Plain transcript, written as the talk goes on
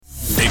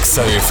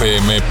Exa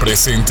FM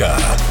presenta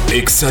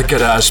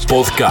Exagarage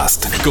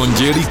Podcast con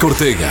Jerry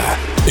Cortega.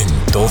 En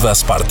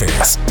todas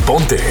partes.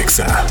 Ponte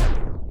Exa.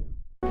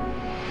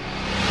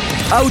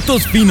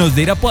 Autos Finos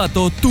de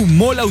Irapuato, tu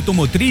mall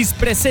automotriz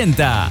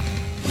presenta.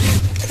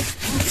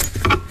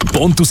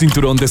 Pon tu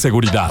cinturón de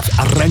seguridad,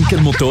 arranca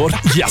el motor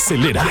y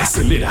acelera.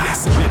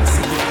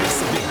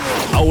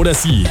 Ahora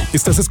sí,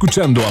 estás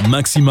escuchando a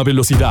máxima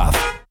velocidad.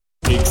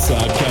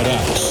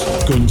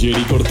 Exagarage con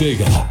Jerry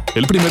Cortega,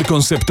 el primer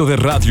concepto de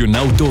radio en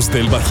autos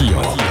del Bajío.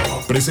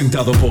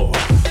 Presentado por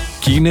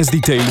Kines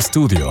Detail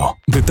Studio,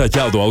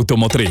 detallado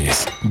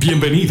automotriz.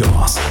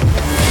 Bienvenidos.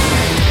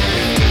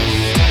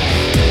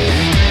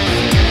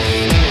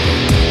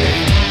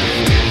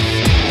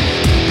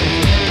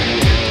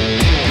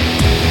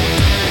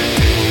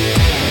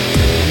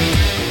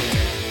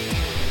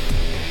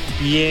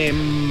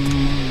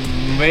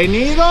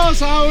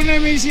 Bienvenidos a una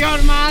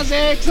emisión más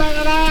de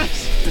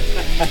Exagarage.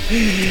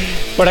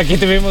 Por aquí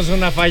tuvimos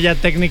una falla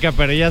técnica,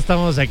 pero ya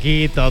estamos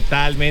aquí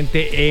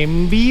totalmente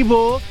en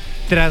vivo,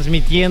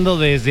 transmitiendo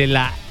desde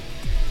la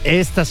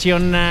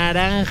estación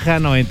Naranja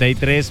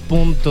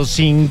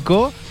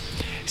 93.5.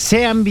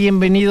 Sean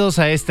bienvenidos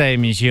a esta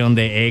emisión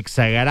de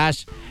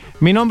Exagarage.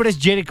 Mi nombre es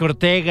Jerry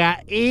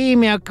Cortega y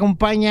me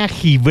acompaña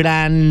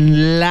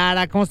Gibran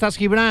Lara. ¿Cómo estás,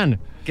 Gibran?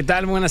 ¿Qué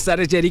tal? Buenas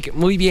tardes, Jerry.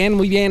 Muy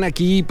bien.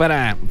 Aquí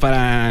para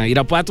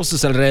Irapuato,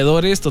 sus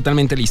alrededores,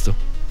 totalmente listo.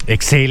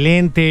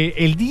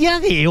 Excelente. El día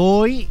de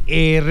hoy,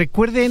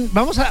 recuerden,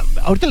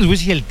 ahorita les voy a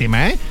decir el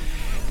tema,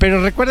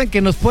 pero recuerden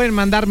que nos pueden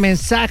mandar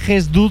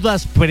mensajes,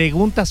 dudas,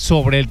 preguntas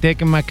sobre el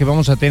tema que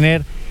vamos a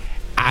tener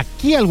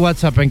aquí al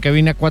WhatsApp en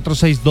cabina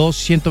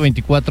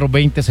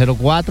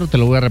 462-124-2004. Te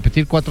lo voy a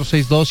repetir,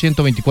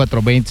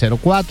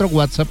 462-124-2004,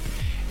 WhatsApp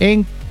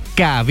en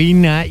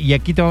cabina. Y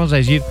aquí te vamos a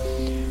decir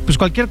pues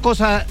cualquier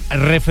cosa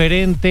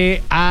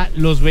referente a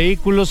los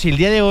vehículos. Y el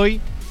día de hoy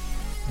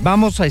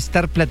vamos a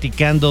estar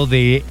platicando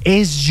de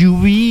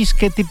SUVs.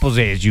 ¿Qué tipos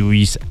de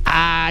SUVs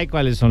hay?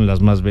 ¿Cuáles son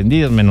las más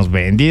vendidas, menos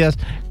vendidas?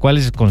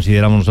 ¿Cuáles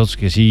consideramos nosotros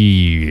que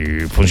sí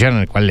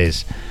funcionan?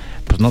 ¿Cuáles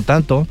pues no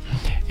tanto?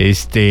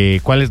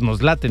 ¿Cuáles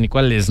nos laten y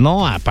cuáles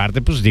no?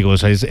 Aparte, pues digo,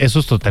 eso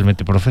es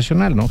totalmente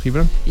profesional, ¿no,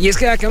 Gibran? Y es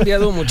que ha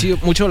cambiado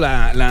mucho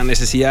la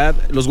necesidad,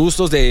 los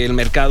gustos del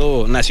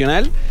mercado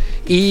nacional.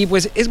 Y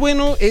pues es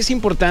bueno, es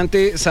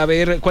importante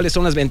saber cuáles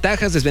son las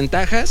ventajas,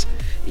 desventajas.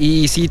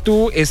 Y si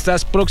tú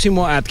estás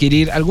próximo a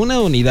adquirir alguna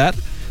unidad,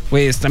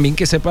 pues también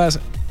que sepas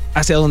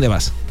hacia dónde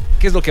vas,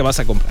 qué es lo que vas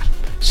a comprar.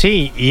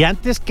 Sí, y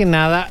antes que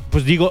nada,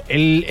 pues digo,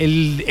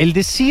 el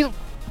decir,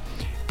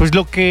 pues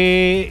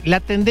la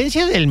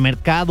tendencia del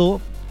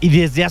mercado, y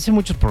desde hace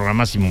muchos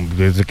programas, y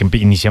desde que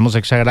iniciamos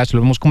Exagarage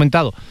lo hemos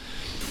comentado,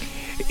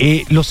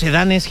 los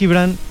sedanes,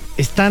 Gibran,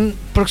 están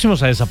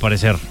próximos a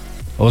desaparecer.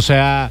 O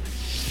sea,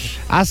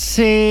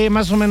 hace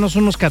más o menos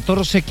unos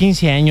 14,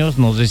 15 años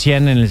nos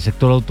decían en el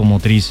sector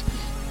automotriz,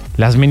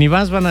 las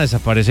minivans van a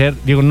desaparecer.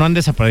 Digo, no han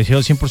desaparecido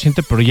al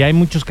 100%, pero ya hay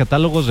muchos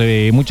catálogos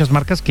de muchas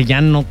marcas que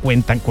ya no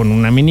cuentan con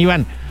una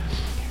minivan.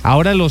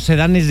 Ahora los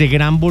sedanes de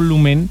gran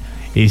volumen,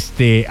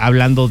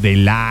 hablando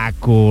del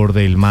Accord,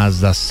 del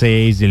Mazda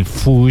 6, del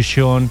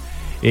Fusion,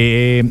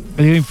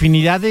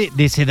 infinidad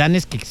de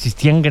sedanes que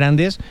existían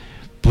grandes,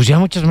 pues ya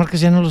muchas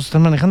marcas ya no los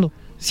están manejando.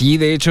 Sí,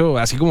 de hecho,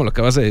 así como lo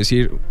acabas de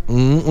decir,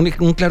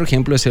 un claro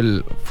ejemplo es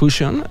el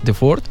Fusion de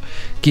Ford,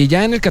 que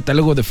ya en el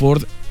catálogo de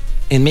Ford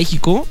en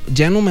México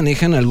ya no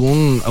manejan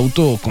algún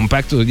auto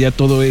compacto, ya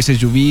todo es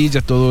SUVs,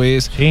 ya todo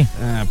es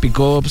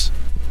pickups.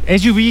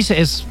 SUVs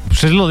es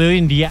lo de hoy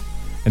en día.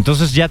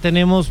 Entonces ya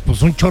tenemos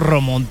pues un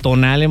chorro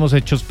montonal, hemos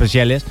hecho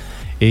especiales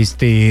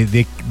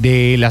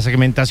de la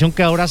segmentación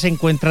que ahora se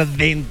encuentra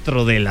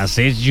dentro de las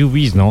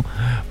SUVs, ¿no?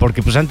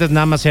 Porque pues antes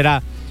nada más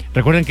era,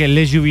 recuerden que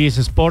el SUV es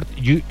Sport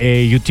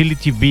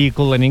Utility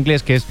Vehicle en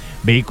inglés, que es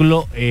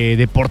vehículo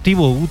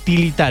deportivo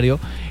utilitario,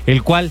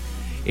 el cual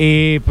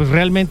pues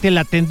realmente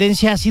la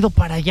tendencia ha sido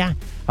para allá.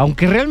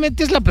 Aunque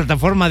realmente es la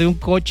plataforma de un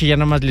coche, ya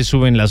nada más le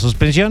suben la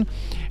suspensión.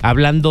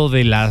 Hablando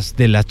de las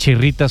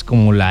chirritas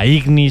como la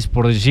Ignis,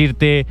 por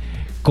decirte,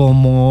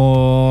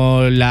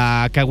 como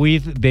la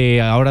Kawid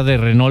ahora de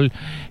Renault,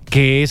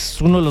 que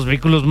es uno de los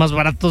vehículos más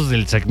baratos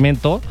del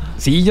segmento.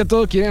 Sí, ya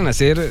todo quieren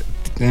hacer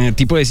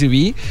tipo de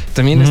SUV.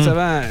 También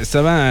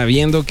estaba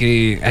viendo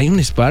que hay un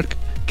Spark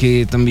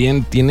que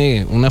también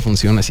tiene una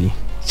función así.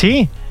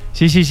 Sí.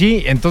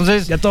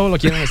 Entonces ya todo lo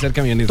quieren hacer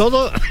camionetas.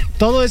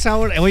 Todo es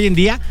ahora, hoy en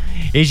día,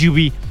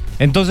 SUV.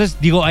 Entonces,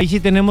 digo, ahí sí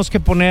tenemos que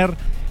poner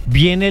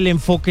bien el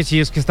enfoque si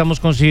es que estamos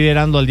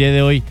considerando al día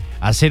de hoy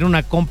hacer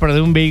una compra de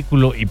un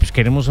vehículo y pues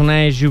queremos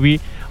una SUV.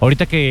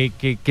 Ahorita que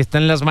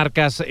están las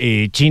marcas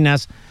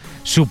chinas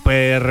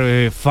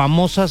súper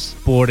famosas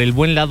por el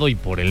buen lado y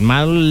por el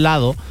mal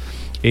lado,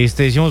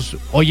 decimos,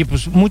 oye,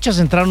 pues muchas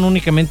entraron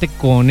únicamente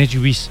con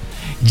SUVs.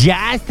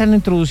 Ya están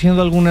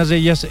introduciendo algunas de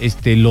ellas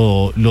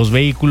los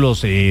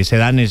vehículos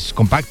sedanes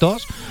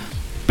compactos,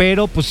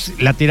 pero pues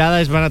la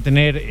tirada van a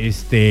tener,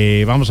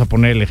 vamos a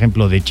poner el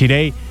ejemplo de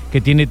Chirey,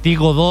 que tiene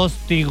Tigo 2,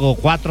 Tigo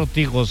 4,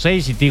 Tigo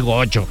 6 y Tigo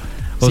 8.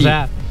 O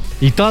sea,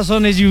 Y todas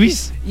son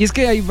SUVs. Y es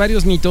que hay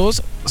varios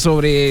mitos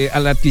sobre a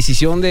la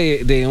adquisición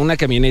de una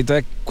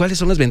camioneta, cuáles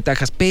son las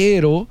ventajas,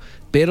 pero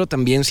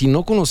también si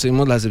no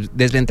conocemos las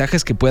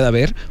desventajas que pueda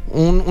haber,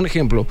 un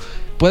ejemplo,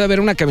 puede haber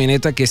una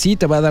camioneta que sí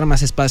te va a dar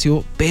más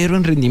espacio, pero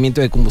en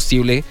rendimiento de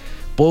combustible,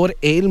 por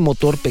el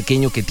motor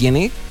pequeño que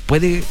tiene,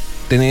 puede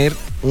tener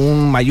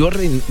un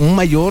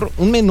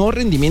menor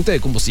rendimiento de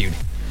combustible.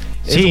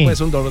 Sí. Eso puede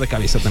ser un dolor de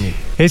cabeza también.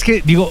 Es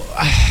que, digo,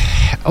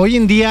 hoy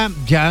en día,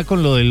 ya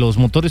con lo de los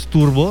motores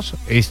turbos,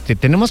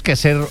 tenemos que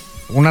hacer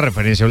una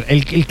referencia.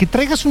 El que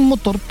traigas un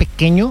motor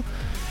pequeño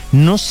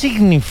no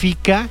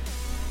significa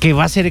que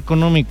va a ser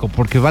económico,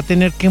 porque va a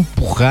tener que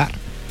empujar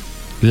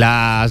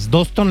las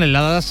 2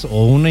 toneladas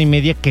o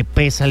 1.5 que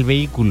pesa el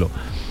vehículo.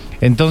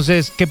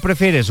 Entonces, ¿qué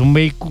prefieres? ¿Un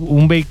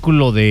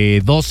vehículo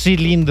de 2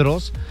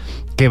 cilindros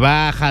que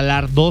va a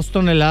jalar 2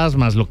 toneladas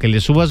más lo que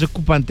le subas de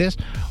ocupantes,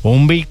 o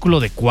un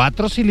vehículo de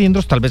 4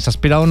 cilindros, tal vez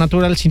aspirado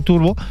natural sin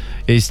turbo,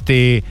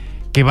 que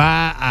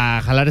va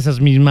a jalar esas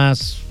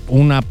mismas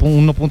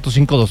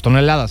 1.5, 2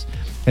 toneladas?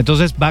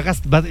 Entonces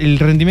el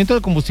rendimiento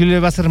de combustible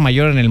va a ser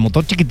mayor en el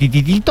motor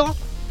chiquititito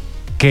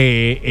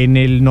que en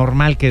el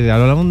normal, que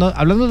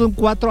hablando de un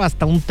 4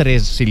 hasta un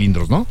 3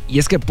 cilindros, ¿no? Y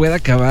es que puede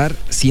acabar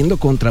siendo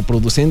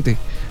contraproducente.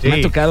 Sí. Me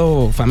ha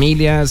tocado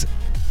familias,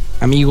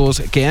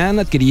 amigos que han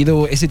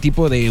adquirido ese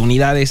tipo de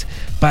unidades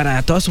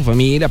para toda su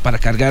familia, para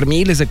cargar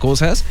miles de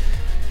cosas,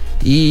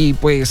 y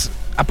pues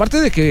aparte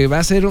de que va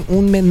a ser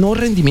un menor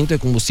rendimiento de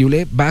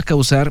combustible, va a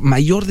causar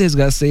mayor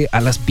desgaste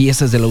a las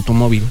piezas del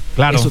automóvil.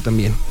 Claro. Eso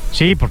también.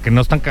 Sí, porque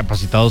no están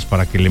capacitados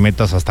para que le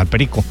metas hasta el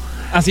perico.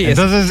 Así es.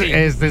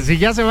 Entonces, sí. Si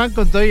ya se van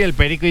con todo y el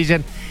perico y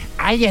dicen,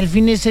 ay, al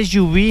fin es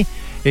SUV,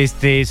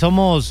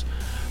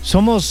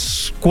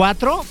 somos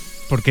 4,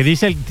 porque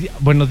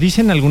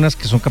dicen algunas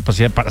que son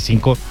capacidad para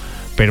 5,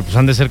 pero pues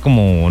han de ser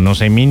como, no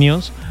sé,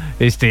 Minions,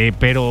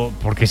 pero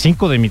porque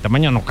 5 de mi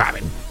tamaño no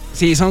caben.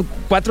 Sí, son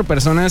 4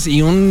 personas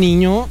y un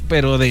niño,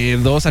 pero de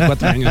 2 a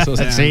 4 años. O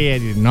sea. Sí,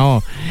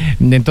 no.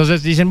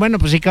 Entonces dicen, bueno,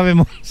 pues sí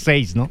cabemos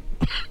 6, ¿no?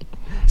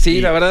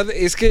 Sí, la verdad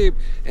es que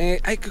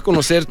hay que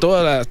conocer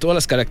todas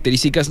las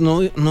características,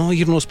 no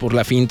irnos por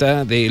la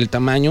finta del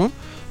tamaño,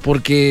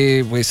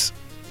 porque pues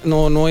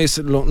no es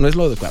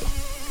lo adecuado.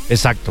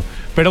 Exacto.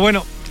 Pero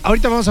bueno,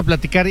 ahorita vamos a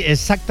platicar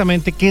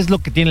exactamente qué es lo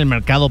que tiene el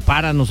mercado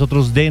para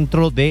nosotros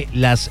dentro de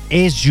las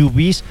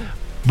SUVs.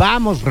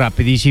 Vamos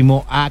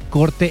rapidísimo a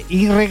corte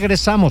y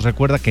regresamos.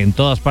 Recuerda que en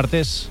todas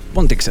partes...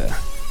 Ponte Exa.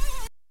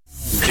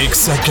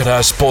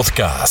 Exagarage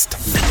Podcast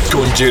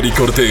con Jerry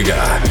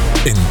Ortega.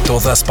 En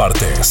todas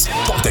partes.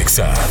 Ponte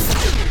Exa.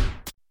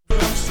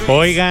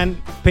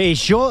 Oigan,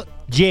 Peugeot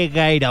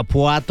llega a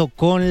Irapuato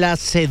con la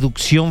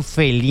seducción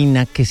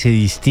felina que se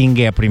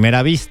distingue a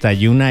primera vista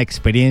y una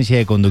experiencia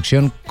de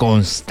conducción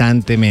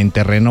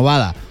constantemente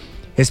renovada.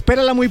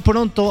 Espérala muy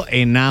pronto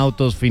en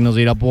Autos Finos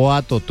de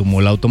Irapuato, tu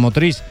mola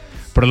automotriz.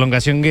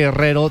 Prolongación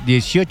Guerrero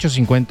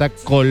 1850,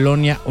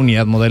 Colonia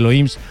Unidad Modelo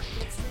IMSS.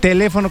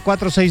 Teléfono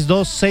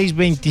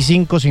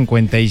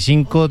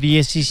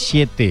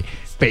 462-625-5517.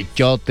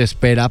 Peugeot te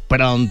espera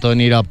pronto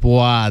en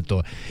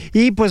Irapuato.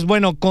 Y pues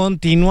bueno,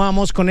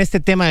 continuamos con este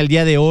tema del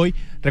día de hoy.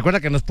 Recuerda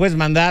que nos puedes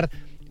mandar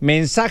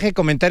mensaje,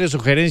 comentarios,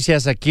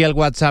 sugerencias aquí al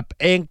WhatsApp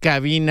en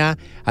cabina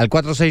al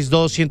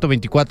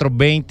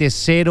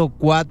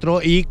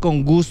 462-124-2004 y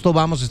con gusto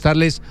vamos a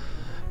estarles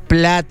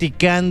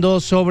platicando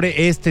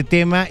sobre este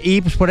tema.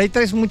 Y pues por ahí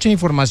traes mucha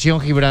información,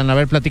 Gibran. A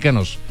ver,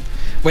 platícanos.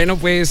 Bueno,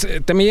 pues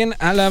también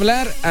al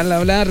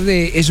hablar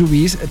de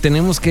SUVs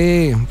tenemos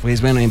que,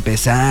 pues bueno,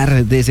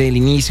 empezar desde el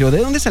inicio.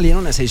 ¿De dónde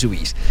salieron las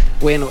SUVs?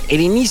 Bueno,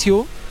 el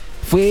inicio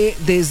fue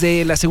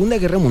desde la Segunda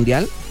Guerra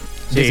Mundial,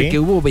 desde que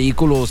hubo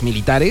vehículos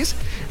militares.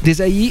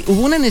 Desde ahí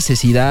hubo una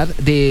necesidad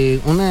de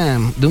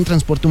un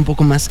transporte un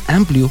poco más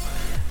amplio,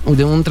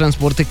 de un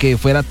transporte que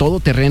fuera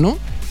todoterreno,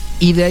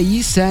 y de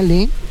ahí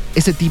sale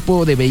ese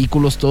tipo de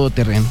vehículos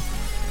todoterreno.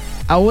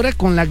 Ahora,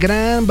 con la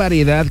gran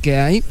variedad que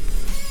hay,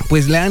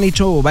 pues le han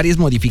hecho varias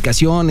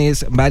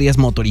modificaciones, varias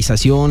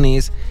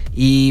motorizaciones,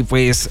 y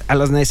pues a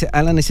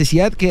la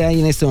necesidad que hay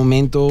en este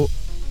momento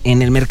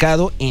en el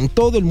mercado, en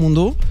todo el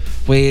mundo,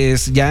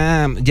 pues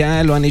ya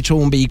lo han hecho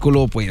un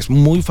vehículo pues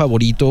muy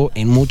favorito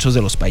en muchos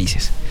de los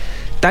países.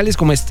 Tales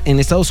como en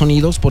Estados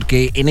Unidos,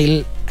 porque en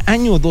el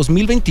año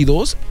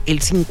 2022,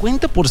 el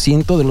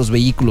 50% de los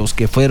vehículos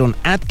que fueron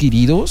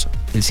adquiridos,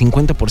 el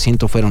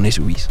 50% fueron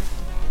SUVs.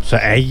 O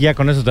sea, ahí ya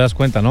con eso te das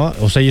cuenta, ¿no?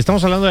 O sea, y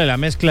estamos hablando de la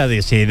mezcla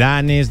de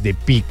sedanes, de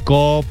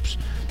pick-ups,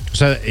 o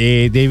sea,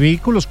 de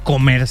vehículos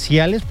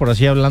comerciales, por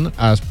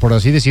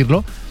así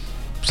decirlo.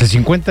 Pues el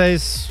 50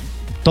 es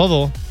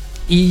todo.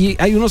 Y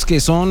hay unos que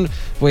son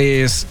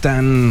pues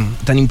tan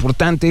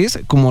importantes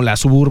como la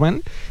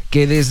Suburban,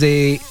 que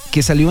desde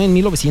que salió en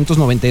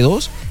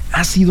 1992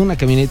 ha sido una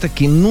camioneta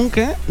que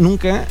nunca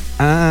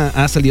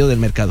ha salido del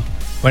mercado.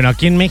 Bueno,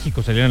 aquí en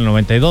México salió en el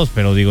 92,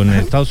 pero digo, en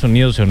Estados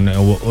Unidos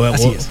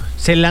Así es.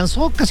 Se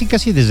lanzó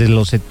casi desde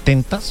los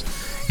 70s,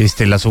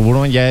 la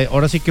Suburban. Ya,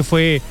 ahora sí que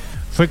fue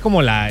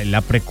como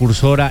la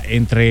precursora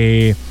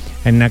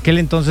en aquel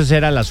entonces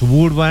era la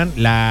Suburban,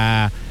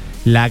 la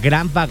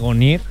Gran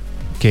Wagoneer,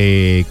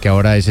 que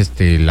ahora es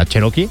la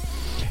Cherokee.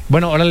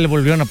 Bueno, ahora le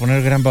volvieron a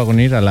poner Gran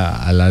Wagoneer a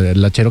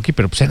la Cherokee,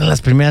 pero pues eran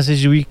las primeras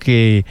SUV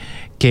que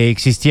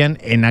existían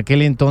en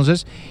aquel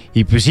entonces.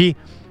 Y pues sí,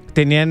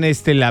 tenían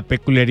la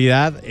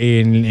peculiaridad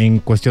en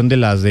cuestión de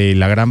las de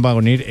la Gran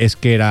Wagoneer, es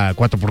que era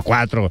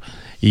 4x4.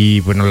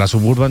 Y bueno, la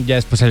Suburban ya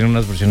después salieron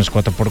unas versiones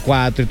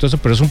 4x4 y todo eso,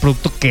 pero es un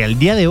producto que al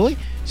día de hoy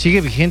sigue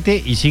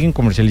vigente y siguen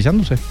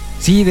comercializándose.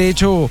 Sí, de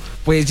hecho,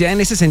 pues ya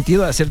en ese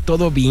sentido, hacer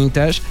todo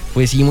vintage,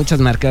 pues sí, muchas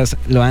marcas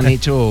lo han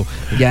hecho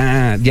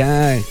ya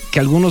que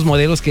algunos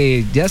modelos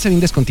que ya se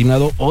habían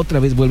descontinuado otra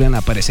vez vuelven a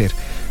aparecer,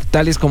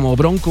 tales como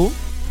Bronco.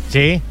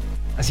 Sí.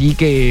 Así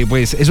que,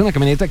 pues, es una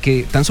camioneta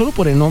que tan solo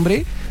por el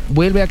nombre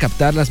vuelve a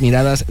captar las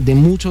miradas de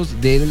muchos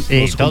de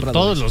los compradores.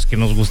 Todos los que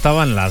nos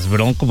gustaban las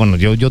Bronco, bueno,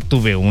 yo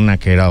tuve una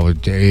que era,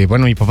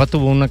 mi papá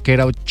tuvo una que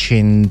era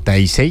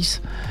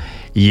 86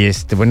 y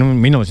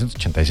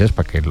 1986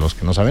 para que los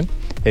que no saben,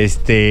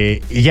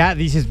 y ya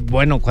dices,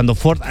 bueno, cuando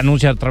Ford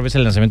anuncia otra vez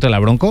el lanzamiento de la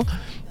Bronco,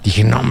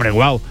 dije, no hombre,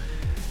 wow.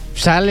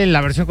 Sale la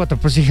versión 4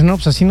 puertas y dije, no,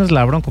 pues así no es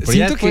la Bronco, pero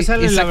ya después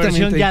sale la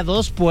versión ya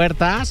 2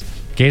 puertas,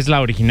 que es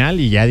la original,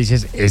 y ya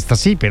dices, esta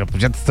sí, pero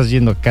pues ya te estás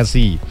yendo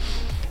casi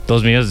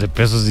 2 millones de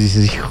pesos y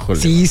dices, híjole.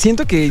 Sí,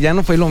 siento que ya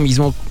no fue lo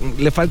mismo.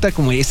 Le falta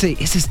como ese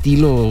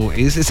estilo,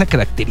 esa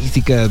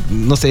característica,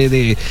 no sé,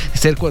 de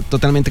ser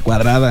totalmente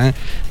cuadrada,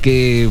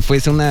 que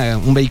fuese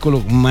un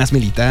vehículo más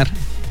militar.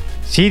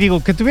 Sí,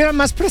 digo, que tuviera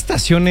más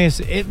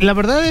prestaciones. La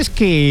verdad es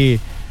que,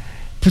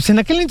 pues en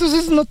aquel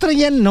entonces no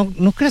traían,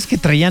 no creas que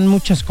traían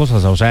muchas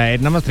cosas. O sea,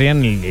 nada más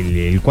traían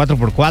el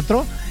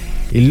 4x4.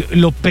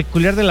 Lo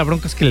peculiar de la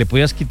Bronco es que le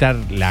podías quitar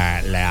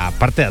la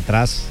parte de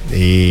atrás,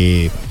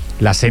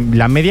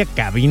 la media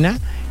cabina,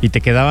 y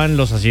te quedaban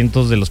los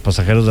asientos de los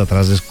pasajeros de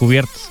atrás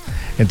descubiertos.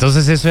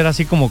 Entonces eso era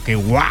así como que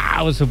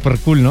wow, súper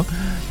cool, ¿no?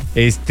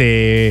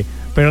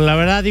 Pero la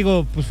verdad,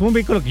 digo, pues fue un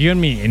vehículo que yo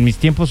en mis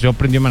tiempos yo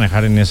aprendí a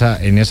manejar en esa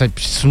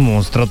pues es un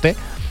monstruote.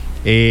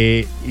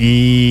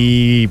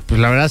 Y pues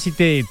la verdad sí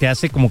te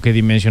hace como que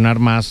dimensionar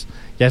más.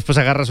 Ya después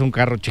agarras un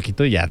carro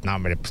chiquito y ya, no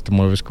hombre, pues te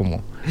mueves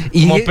como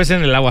pez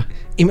en el agua.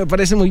 Y me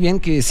parece muy bien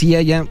que sí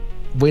haya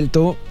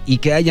vuelto y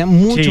que haya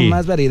mucho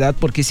más variedad,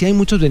 porque sí hay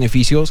muchos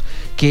beneficios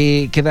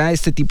que da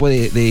este tipo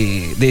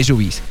de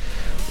SUVs.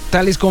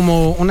 Tales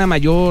como una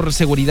mayor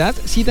seguridad,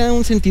 sí da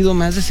un sentido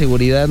más de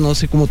seguridad, no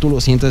sé cómo tú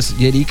lo sientas,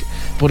 Yerick,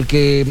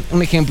 porque,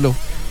 un ejemplo,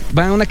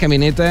 va una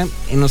camioneta,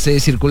 no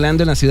sé,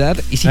 circulando en la ciudad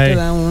y sí te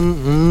da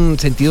un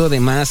sentido de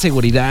más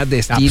seguridad, de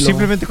estilo. Pues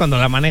simplemente cuando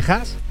la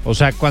manejas, o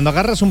sea, cuando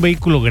agarras un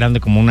vehículo grande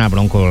como una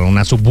Bronco,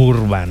 una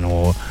Suburban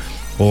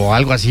o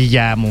algo así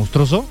ya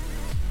monstruoso,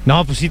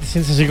 no, pues sí te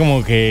sientes así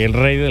como que el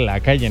rey de la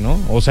calle, ¿no?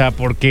 O sea,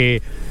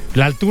 porque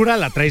la altura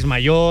la traes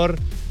mayor,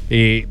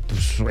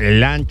 pues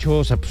el ancho,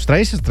 o sea, pues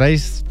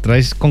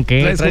traes con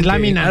qué, traes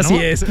lámina, ¿no? Así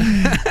es.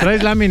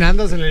 Traes lámina,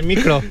 andas en el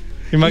micro.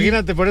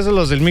 Imagínate, por eso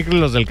los del micro y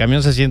los del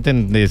camión se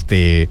sienten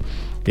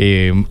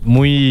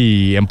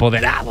muy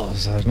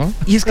empoderados, ¿no?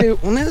 Y es que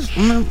una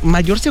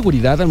mayor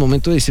seguridad al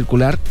momento de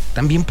circular,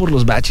 también por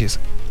los baches.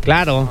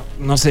 Claro.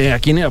 No sé,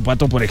 aquí en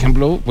Irapuato, por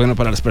ejemplo, bueno,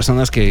 para las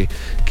personas que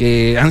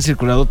han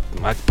circulado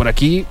por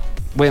aquí,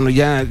 bueno,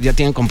 ya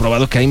tienen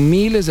comprobado que hay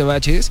miles de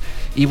baches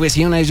y pues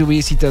sí, una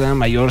SUV sí te da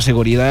mayor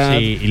seguridad.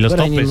 Sí, y los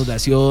topes.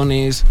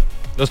 Inundaciones.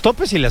 Los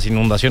topes y las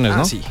inundaciones,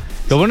 ¿no? Sí.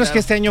 Lo bueno es que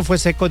este año fue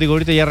seco, digo,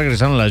 ahorita ya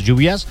regresaron las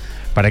lluvias,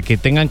 para que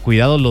tengan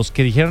cuidado los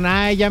que dijeron,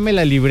 ya me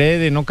la libré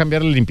de no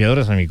cambiarle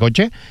limpiadores a mi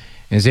coche.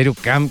 En serio,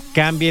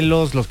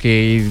 cámbienlos, los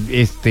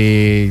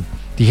que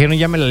dijeron,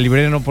 ya me la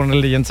libré de no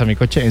ponerle llantas a mi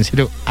coche, en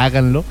serio,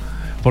 háganlo,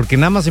 porque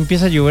nada más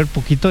empieza a llover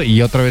poquito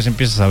y otra vez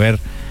empiezas a ver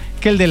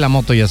que el de la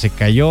moto ya se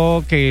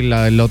cayó, que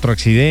el otro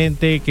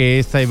accidente, que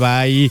esta va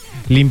ahí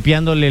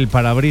limpiándole el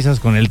parabrisas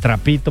con el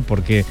trapito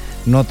porque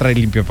no trae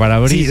limpio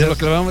parabrisas. Sí, de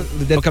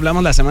lo que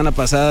hablamos la semana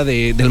pasada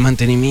del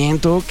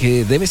mantenimiento,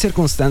 que debe ser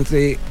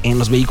constante en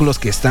los vehículos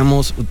que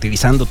estamos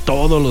utilizando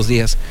todos los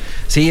días.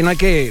 Sí, no hay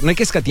que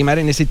escatimar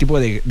en ese tipo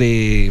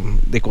de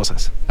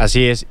cosas.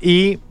 Así es.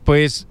 Y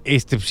pues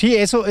sí,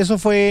 eso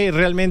fue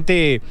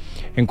realmente,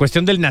 en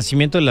cuestión del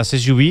nacimiento de las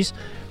SUVs,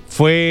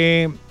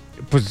 fue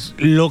pues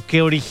lo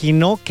que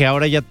originó que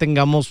ahora ya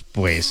tengamos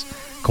pues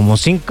como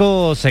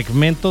 5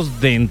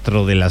 segmentos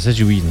dentro de las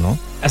SUVs, ¿no?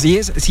 Así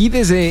es, sí,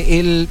 desde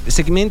el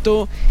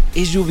segmento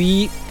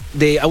SUV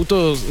de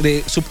autos,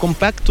 de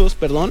subcompactos,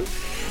 perdón,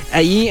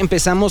 ahí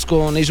empezamos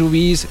con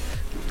SUVs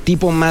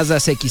tipo Mazda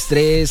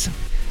CX-3,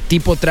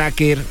 tipo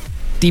Tracker,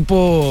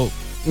 tipo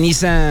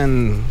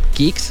Nissan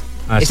Kicks,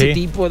 ese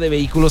tipo de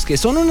vehículos que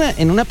son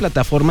en una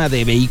plataforma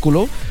de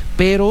vehículo,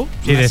 pero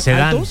sí, más de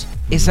sedán. Altos,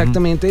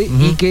 exactamente,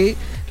 y que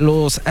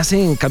los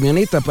hacen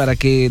camioneta para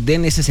que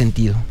den ese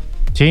sentido.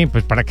 Sí,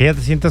 pues para que ya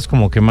te sientas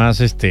como que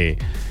más,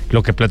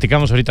 lo que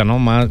platicamos ahorita, ¿no?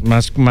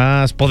 Más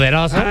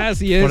poderosa.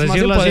 Así es, más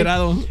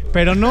empoderado. Así.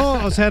 Pero no,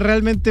 o sea,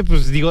 realmente,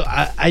 pues digo,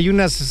 hay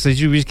unas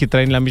SUVs que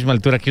traen la misma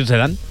altura que un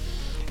sedán,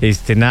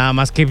 nada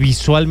más que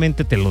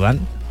visualmente te lo dan.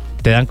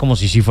 Te dan como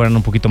si sí fueran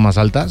un poquito más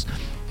altas.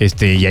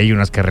 Y hay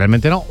unas que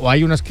realmente no, o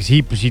hay unas que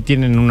sí, pues sí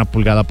tienen una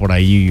pulgada por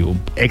ahí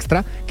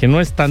extra, que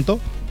no es tanto.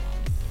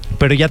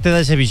 pero ya te da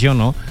esa visión,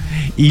 ¿no?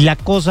 Y la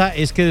cosa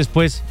es que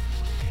después,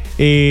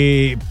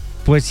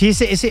 pues sí,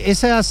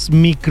 esas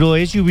micro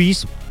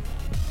SUVs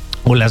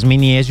o las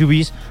mini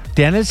SUVs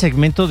te dan el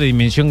segmento de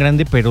dimensión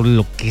grande, pero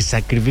lo que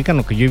sacrifican,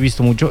 lo que yo he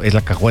visto mucho, es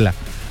la cajuela.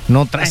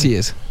 No traen. Así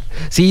es.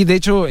 Sí, de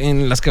hecho,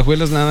 en las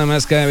cajuelas nada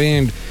más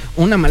caben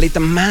una maleta,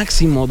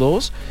 máximo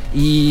 2,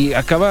 y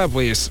acaba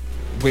pues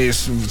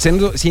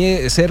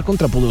ser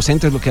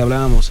contraproducente, es lo que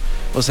hablábamos.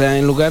 O sea,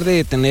 en lugar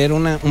de tener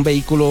un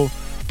vehículo,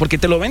 porque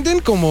te lo venden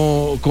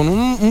como con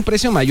un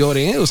precio mayor,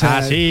 ¿eh? O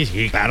sea, sí,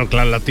 claro.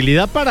 La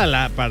utilidad para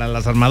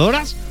las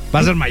armadoras va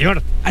a ser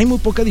mayor. Hay muy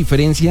poca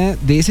diferencia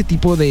de ese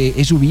tipo de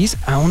SUVs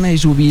a una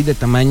SUV de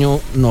tamaño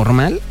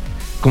normal,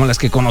 como las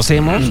que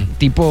conocemos,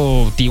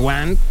 tipo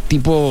Tiguan,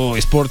 tipo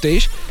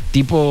Sportage,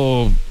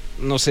 tipo,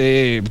 no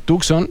sé,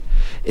 Tucson.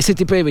 Ese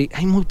tipo de...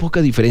 Hay muy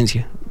poca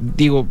diferencia.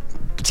 Digo,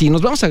 si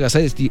nos vamos a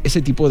gastar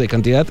ese tipo de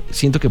cantidad,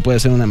 siento que puede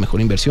ser una mejor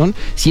inversión.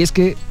 Si es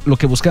que lo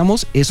que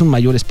buscamos es un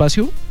mayor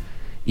espacio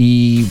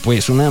y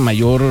pues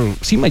mayor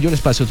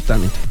espacio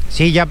totalmente.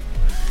 Sí, ya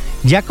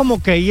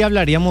como que ahí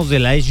hablaríamos de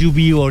la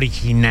SUV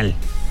original,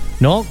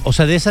 ¿no? O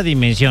sea, de esa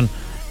dimensión,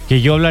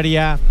 que yo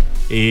hablaría...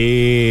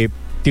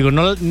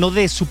 no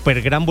de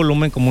súper gran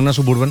volumen como una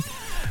Suburban,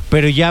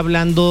 pero ya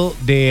hablando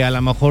de a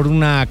lo mejor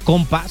una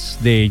Compass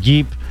de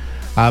Jeep,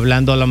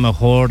 hablando a lo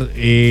mejor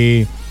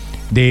de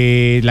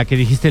la que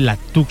dijiste, la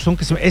Tucson,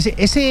 que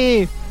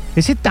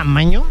ese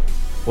tamaño,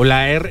 o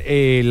la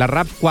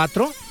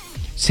RAV4,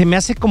 se me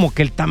hace como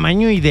que el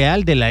tamaño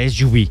ideal de la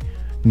SUV.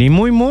 Ni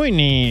muy,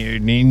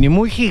 ni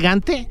muy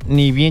gigante,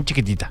 ni bien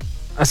chiquitita.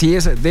 Así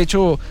es, de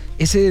hecho,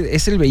 ese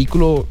es el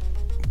vehículo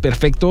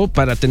perfecto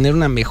para tener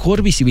una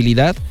mejor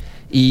visibilidad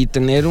y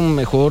tener un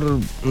mejor,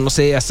 no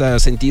sé, hasta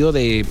sentido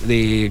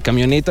de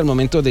camioneta al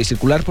momento de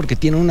circular, porque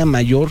tiene una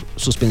mayor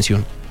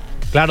suspensión.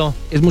 Claro.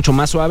 Es mucho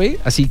más suave,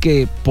 así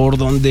que por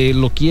donde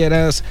lo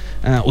quieras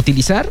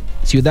utilizar,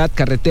 ciudad,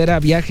 carretera,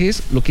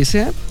 viajes, lo que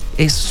sea,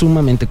 es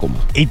sumamente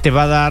cómodo. Y te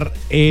va a dar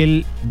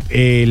el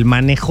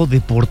manejo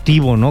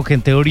deportivo, ¿no? Que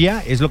en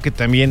teoría es lo que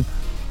también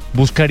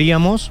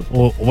buscaríamos,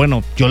 o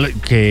bueno, yo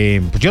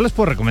les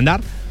puedo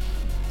recomendar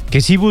que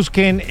sí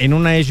busquen en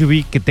una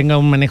SUV que tenga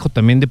un manejo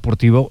también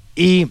deportivo.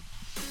 Y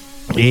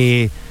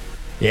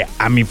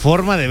a mi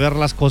forma de ver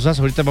las cosas,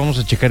 ahorita vamos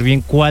a checar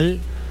bien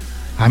cuál.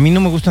 A mí no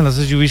me gustan las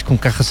SUVs con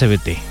caja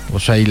CVT. O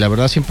sea, y la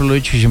verdad siempre lo he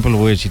dicho y siempre lo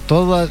voy a decir.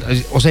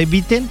 O sea,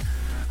 eviten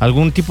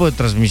algún tipo de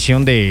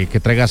transmisión que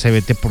traiga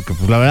CVT, porque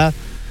pues la verdad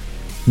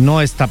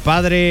no está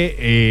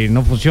padre,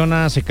 no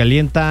funciona, se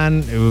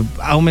calientan,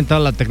 ha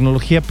aumentado la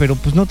tecnología, pero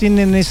pues no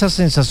tienen esa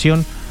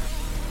sensación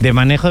de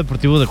manejo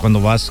deportivo de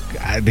cuando vas,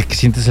 de que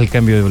sientes el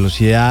cambio de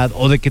velocidad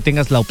o de que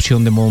tengas la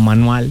opción de modo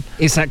manual.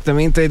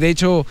 Exactamente, de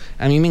hecho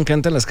a mí me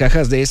encantan las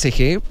cajas de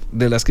SG,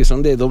 de las que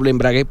son de doble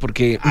embrague,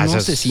 porque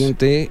no se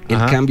siente el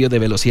cambio de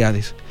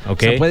velocidades.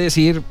 Okay. O sea, puedes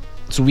ir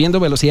subiendo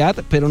velocidad,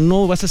 pero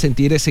no vas a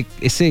sentir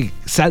ese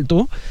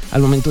salto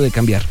al momento de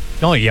cambiar.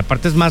 No, y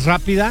aparte es más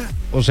rápida,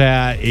 o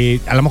sea,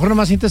 a lo mejor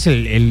nomás sientes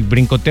el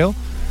brincoteo.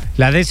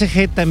 La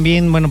DSG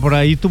también, bueno, por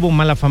ahí tuvo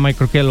mala fama y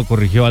creo que ya lo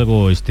corrigió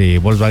algo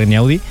Volkswagen y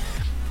Audi.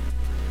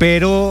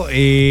 Pero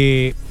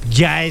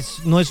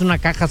no es una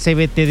caja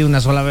CVT de una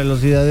sola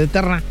velocidad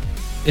eterna.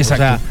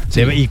 Exacto. O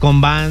sea, y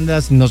con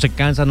bandas, no se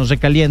cansa, no se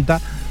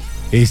calienta.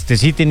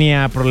 Sí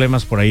tenía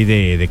problemas por ahí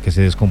de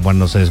que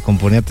cuando se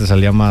descomponía te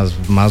salía más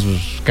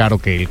caro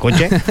que el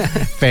coche.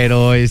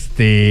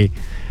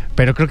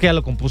 pero creo que ya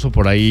lo compuso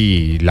por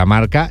ahí la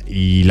marca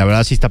y la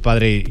verdad sí está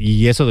padre.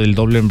 Y eso del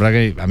doble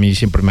embrague a mí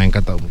siempre me ha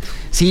encantado mucho.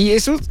 Sí,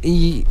 eso,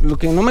 y lo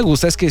que no me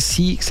gusta es que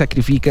sí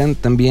sacrifican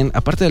también,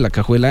 aparte de la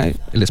cajuela,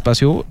 el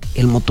espacio,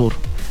 el motor.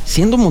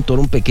 Siendo un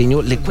motor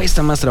pequeño, le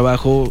cuesta más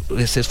trabajo,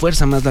 se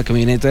esfuerza más la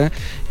camioneta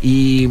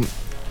y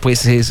pues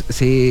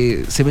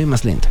se ve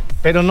más lenta.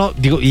 Pero no,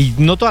 y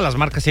no todas las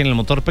marcas tienen el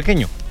motor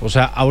pequeño. O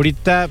sea,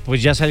 ahorita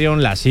pues ya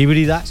salieron las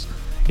híbridas,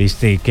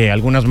 que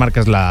algunas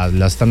marcas las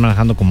están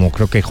manejando, como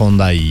creo que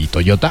Honda y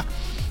Toyota,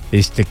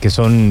 que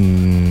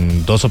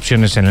son dos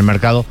opciones en el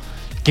mercado,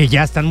 que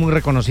ya están muy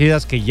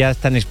reconocidas, que ya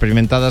están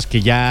experimentadas,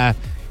 que ya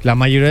la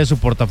mayoría de su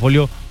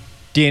portafolio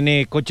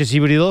tiene coches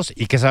híbridos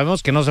y que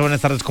sabemos que no se van a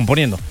estar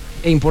descomponiendo.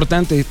 E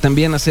importante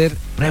también hacer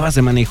pruebas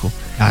de manejo.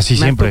 Así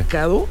siempre.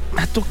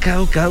 Me ha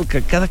tocado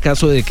cada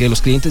caso de que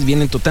los clientes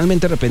vienen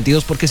totalmente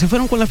arrepentidos porque se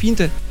fueron con la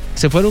finta.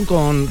 Se fueron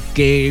con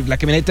que la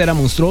camioneta era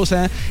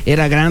monstruosa,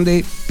 era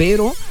grande,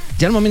 pero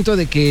ya al momento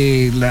de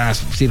que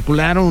las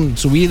circularon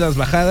subidas,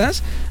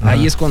 bajadas,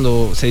 ahí es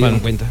cuando se dieron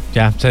cuenta.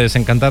 Ya, se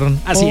desencantaron.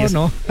 Así es.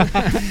 ¿No?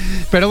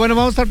 Pero bueno,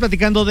 vamos a estar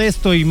platicando de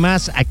esto y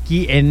más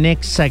aquí en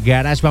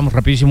Exagarage. Vamos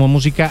rapidísimo a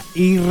música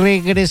y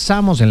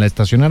regresamos en la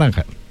Estación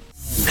Naranja.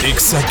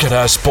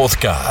 Exagarage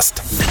Podcast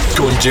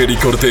con Jerry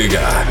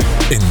Ortega.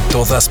 En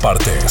todas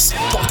partes.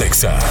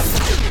 Pontexa.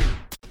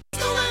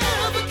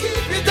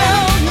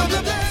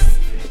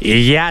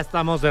 Y ya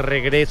estamos de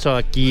regreso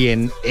aquí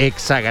en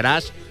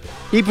Exagarage.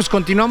 Y pues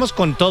continuamos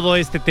con todo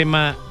este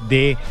tema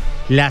de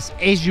las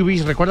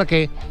SUVs. Recuerda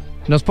que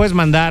nos puedes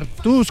mandar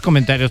tus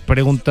comentarios,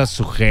 preguntas,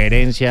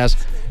 sugerencias,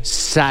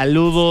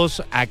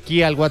 saludos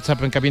aquí al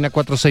WhatsApp en cabina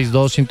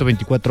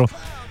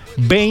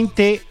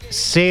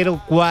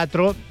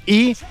 462-124-2004.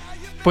 Y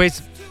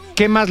pues,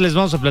 ¿qué más les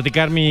vamos a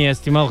platicar, mi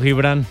estimado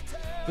Gibran?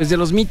 Pues de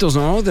los mitos,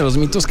 ¿no? De los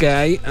mitos que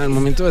hay al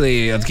momento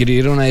de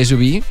adquirir una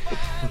SUV.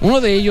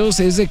 Uno de ellos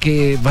es de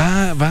que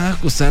va a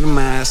costar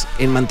más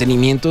el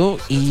mantenimiento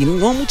y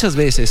no muchas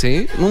veces,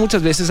 ¿eh? No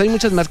muchas veces. Hay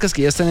muchas marcas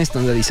que ya están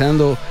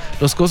estandarizando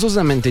los costos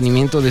de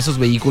mantenimiento de esos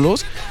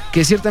vehículos,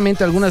 que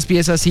ciertamente algunas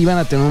piezas sí van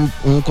a tener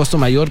un costo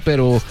mayor,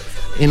 pero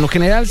en lo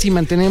general si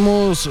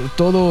mantenemos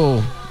todo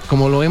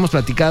como lo hemos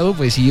platicado,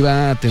 pues sí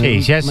va a tener...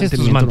 Sí, si haces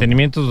tus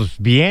mantenimientos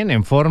bien,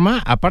 en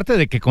forma, aparte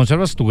de que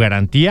conservas tu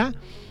garantía,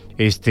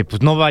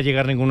 pues no va a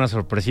llegar ninguna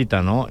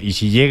sorpresita, ¿no? Y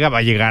si llega, va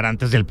a llegar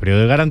antes del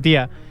periodo de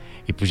garantía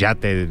y pues ya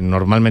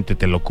normalmente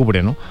te lo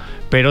cubre, ¿no?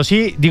 Pero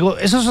sí, digo,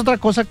 eso es otra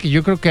cosa que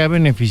yo creo que ha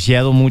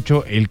beneficiado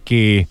mucho el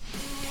que...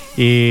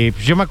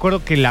 pues yo me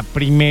acuerdo que la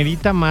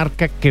primerita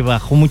marca que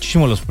bajó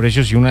muchísimo los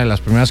precios y una de las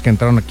primeras que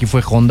entraron aquí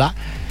fue Honda,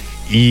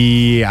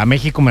 y a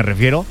México me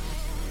refiero,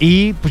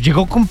 y pues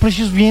llegó con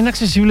precios bien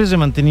accesibles de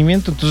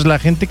mantenimiento. Entonces la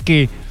gente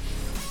que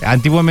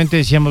antiguamente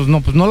decíamos,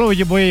 no, pues no lo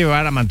voy a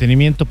llevar a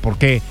mantenimiento, ¿por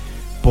qué?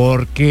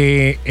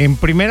 Porque en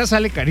primera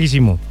sale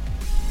carísimo.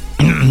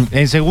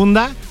 En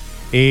segunda,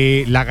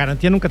 la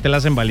garantía nunca te la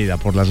hacen válida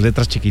por las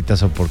letras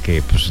chiquitas o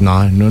porque pues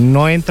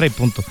no entra y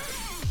punto.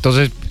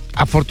 Entonces,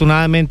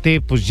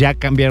 afortunadamente, pues ya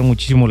cambiaron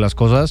muchísimo las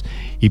cosas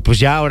y pues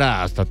ya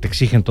ahora hasta te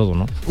exigen todo,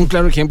 ¿no? Un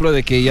claro ejemplo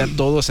de que ya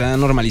todo se ha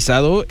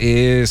normalizado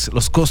es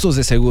los costos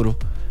de seguro.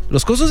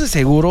 Los costos de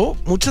seguro,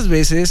 muchas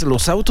veces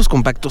los autos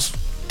compactos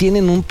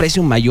tienen un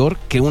precio mayor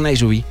que una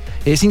SUV.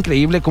 Es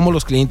increíble cómo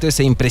los clientes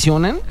se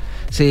impresionan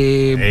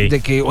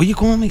de que, oye,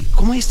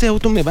 ¿cómo este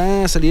auto me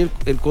va a salir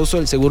el costo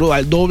del seguro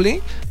al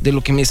doble de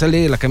lo que me sale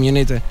de la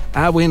camioneta?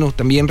 Bueno,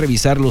 también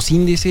revisar los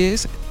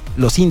índices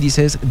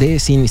de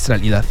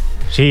siniestralidad.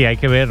 Sí, hay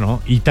que ver,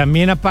 ¿no? Y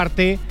también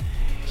aparte,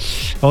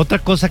 otra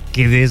cosa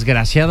que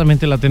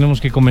desgraciadamente la tenemos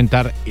que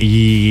comentar,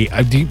 y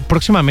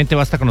próximamente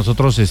va a estar con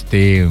nosotros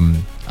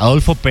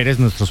Adolfo Pérez,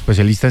 nuestro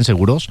especialista en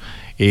seguros.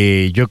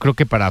 Yo creo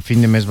que para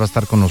fin de mes va a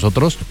estar con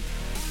nosotros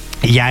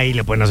y ahí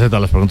le pueden hacer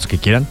todas las preguntas que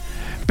quieran,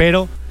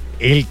 pero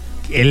el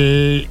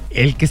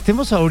que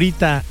estemos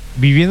ahorita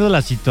viviendo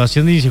la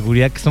situación de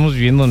inseguridad que estamos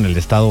viviendo en el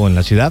estado o en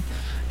la ciudad,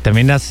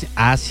 también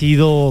ha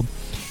sido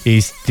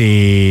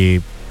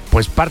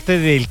pues parte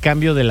del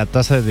cambio de la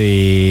tasa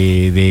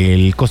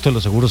del costo de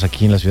los seguros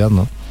aquí en la ciudad,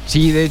 ¿no?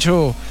 Sí, de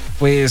hecho,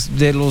 pues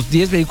de los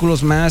 10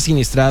 vehículos más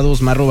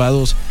siniestrados, más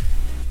robados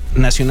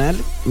nacional,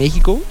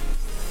 México,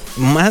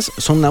 más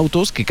son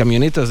autos que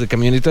camionetas. De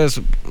camionetas,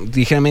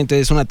 ligeramente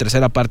es una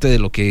tercera parte de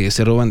lo que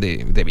se roban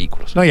de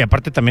vehículos. No, y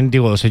aparte también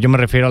digo, o sea, yo me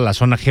refiero a la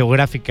zona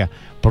geográfica,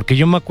 porque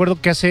yo me acuerdo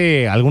que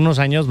hace algunos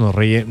años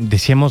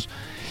decíamos,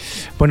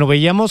 bueno,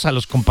 veíamos a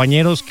los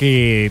compañeros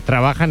que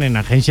trabajan en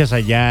agencias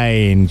allá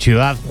en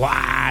Ciudad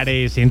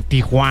Juárez, en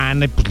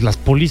Tijuana, y pues las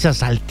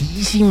pólizas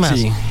altísimas.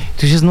 Sí.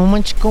 Entonces, no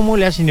manches, ¿cómo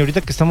le hacen? Y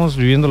ahorita que estamos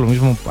viviendo lo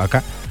mismo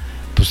acá,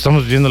 pues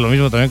estamos viviendo lo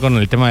mismo también con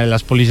el tema de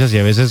las pólizas, y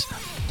a veces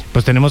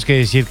pues tenemos que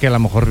decir que a lo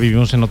mejor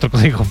vivimos en otro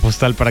código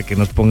postal para que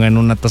nos pongan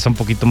una tasa un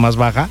poquito más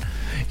baja,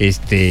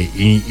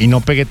 y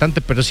no pegue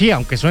tanto. Pero sí,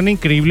 aunque suene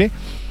increíble,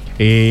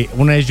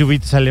 una SUV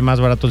te sale más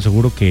barato el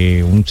seguro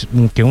que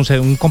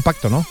un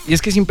compacto, ¿no? Y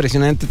es que es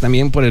impresionante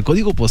también por el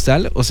código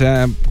postal. O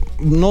sea,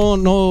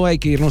 no hay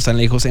que irnos tan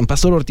lejos. En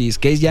Pastor Ortiz,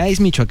 que ya es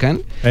Michoacán,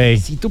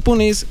 si tú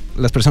pones,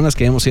 las personas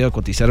que hemos ido a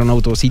cotizar un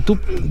auto, si tú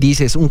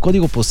dices un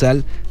código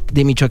postal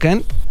de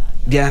Michoacán,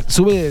 ya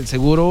sube el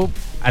seguro.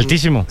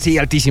 Altísimo. Sí,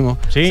 altísimo.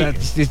 Sí. O sea,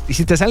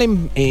 si te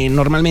salen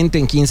normalmente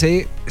en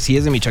 15, si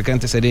es de Michoacán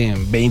te sale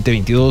en 20,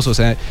 22, o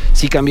sea,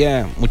 sí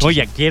cambia mucho.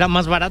 Oye, aquí era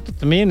más barato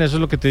también, eso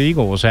es lo que te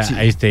digo. O sea, sí.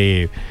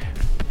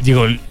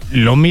 Digo,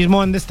 lo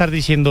mismo han de estar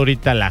diciendo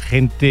ahorita la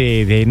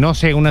gente de, no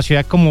sé, una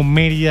ciudad como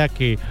Mérida,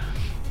 que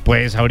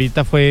pues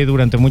ahorita fue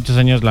durante muchos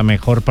años la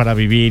mejor para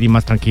vivir y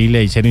más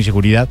tranquila y cero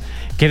inseguridad,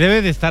 que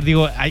debe de estar,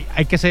 digo,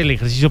 hay que hacer el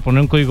ejercicio,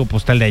 poner un código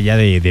postal de allá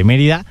de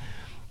Mérida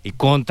y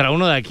contra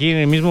uno de aquí en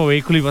el mismo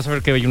vehículo y vas a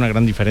ver que hay una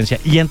gran diferencia.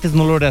 Y antes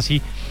no lo era así.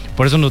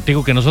 Por eso nos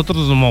digo que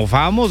nosotros nos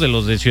mofábamos de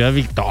los de Ciudad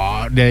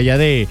Victoria, de allá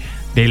de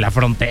la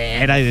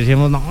frontera, y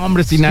decíamos, no,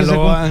 hombre,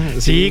 Sinaloa.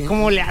 Sí,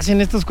 ¿cómo le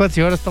hacen estos cuates?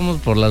 Y ahora estamos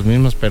por las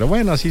mismas, pero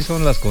bueno, así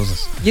son las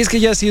cosas. Y es que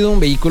ya ha sido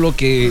un vehículo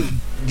que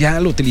ya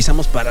lo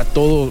utilizamos para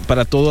todos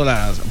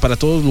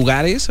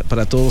lugares,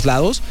 para todos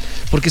lados,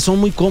 porque son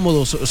muy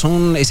cómodos.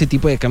 Son ese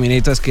tipo de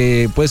camionetas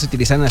que puedes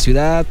utilizar en la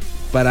ciudad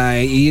para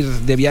ir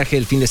de viaje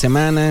el fin de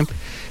semana.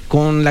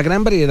 Con la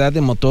gran variedad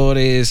de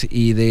motores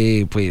y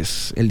de,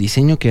 pues, el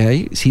diseño que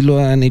hay, sí lo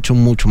han hecho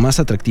mucho más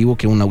atractivo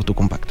que un auto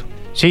compacto.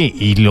 Sí,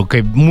 y lo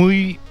que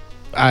muy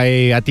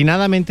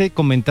atinadamente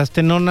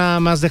comentaste, no nada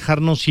más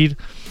dejarnos ir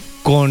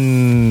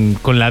con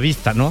la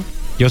vista, ¿no?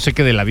 Yo sé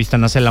que de la vista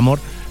nace el amor,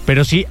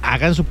 pero sí,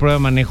 hagan su prueba de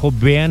manejo,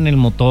 vean el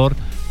motor,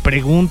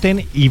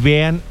 pregunten y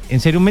vean, en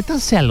serio,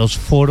 métanse a los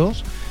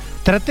foros,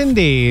 traten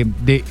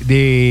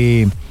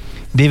de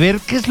de ver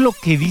qué es lo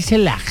que dice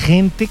la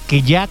gente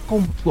que ya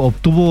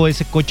obtuvo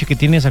ese coche, que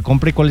tiene esa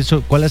compra, y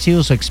cuál ha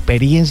sido su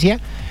experiencia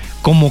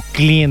como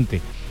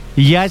cliente.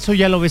 Y ya eso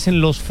ya lo ves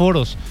en los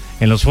foros.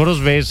 En los foros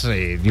ves,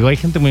 hay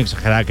gente muy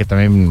exagerada que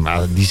también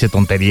dice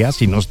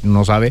tonterías y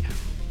no sabe,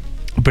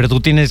 pero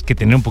tú tienes que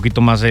tener un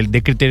poquito más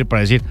de criterio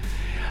para decir,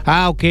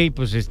 ok,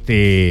 pues sí,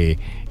 te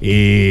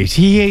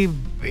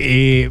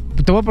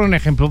voy a poner un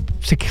ejemplo.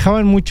 Se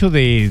quejaban mucho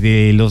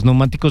de los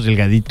neumáticos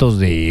delgaditos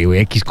de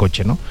X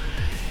coche, ¿no?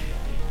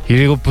 Y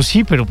digo, pues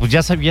sí, pero pues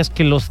ya sabías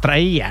que los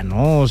traía,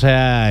 ¿no? O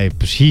sea,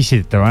 pues sí,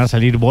 si te van a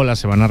salir bolas,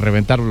 se van a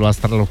reventar, lo vas a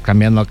estarlos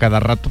cambiando a cada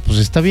rato, pues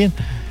está bien.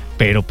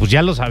 Pero pues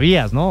ya lo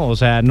sabías, ¿no? O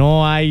sea,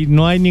 no hay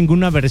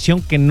ninguna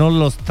versión que no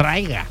los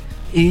traiga.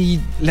 Y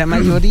la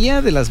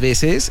mayoría de las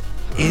veces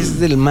es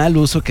del mal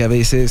uso que a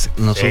veces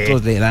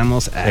nosotros le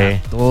damos a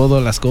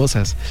todas las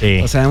cosas. Sí.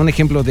 O sea, un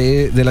ejemplo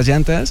de las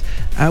llantas.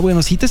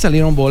 Bueno, sí te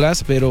salieron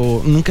bolas,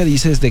 pero nunca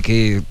dices de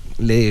que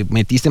le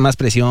metiste más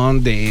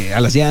presión a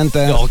las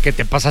llantas. O que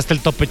te pasaste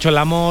el tope hecho a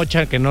la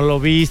mocha, que no lo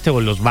viste,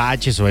 o los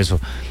baches o eso.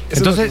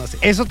 Entonces,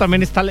 eso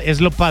también es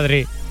lo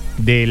padre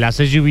de las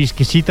SUVs,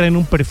 que sí traen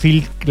un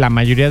perfil, la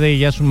mayoría de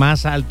ellas,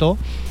 más alto,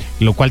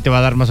 lo cual te va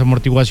a dar más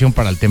amortiguación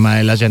para el tema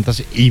de las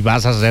llantas y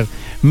vas a ser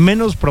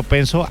menos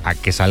propenso a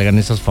que salgan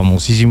esas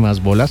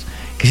famosísimas bolas,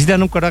 que sí te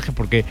dan un coraje,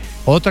 porque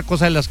otra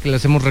cosa de las que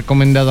les hemos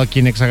recomendado aquí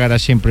en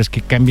Exagarage siempre es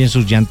que cambien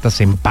sus llantas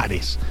en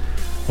pares.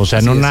 O sea,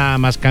 no nada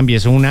más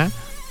cambies una,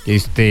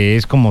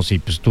 es como si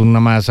pues tú nada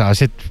más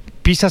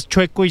pisas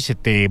chueco y se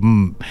te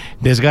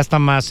desgasta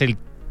más el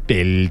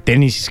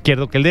tenis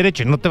izquierdo que el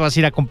derecho. No te vas a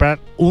ir a comprar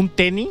un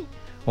tenis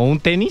o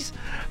un tenis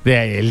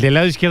el del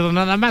lado izquierdo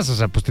nada más. O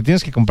sea, pues te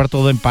tienes que comprar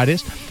todo en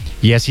pares.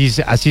 Y así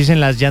es en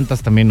las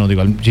llantas también, ¿no?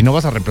 Digo, si no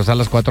vas a reemplazar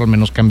las 4, al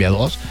menos cambia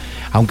 2,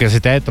 aunque se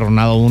te haya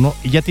tronado uno,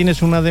 y ya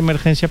tienes una de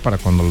emergencia para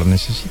cuando lo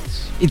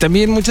necesites. Y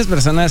también muchas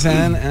personas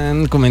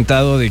han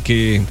comentado de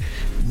que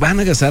van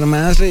a gastar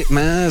más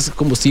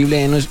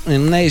combustible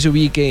en una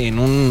SUV que en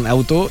un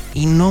auto,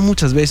 y no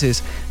muchas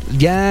veces.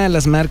 Ya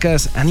las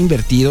marcas han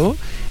invertido,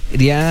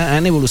 ya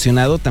han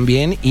evolucionado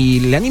también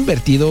y le han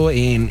invertido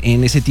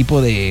en ese tipo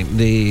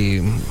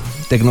de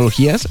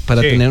tecnologías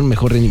para tener un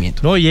mejor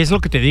rendimiento. No, y es lo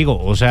que te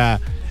digo, o sea,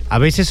 a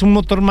veces un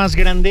motor más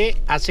grande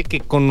hace que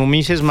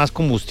economices más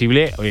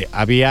combustible. Yo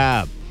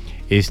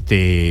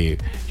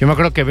me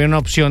acuerdo que había una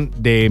opción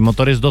de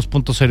motores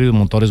 2.0 y de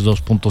motores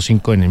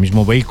 2.5 en el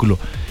mismo vehículo.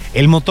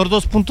 El motor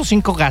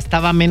 2.5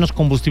 gastaba menos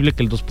combustible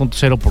que el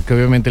 2.0 porque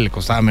obviamente le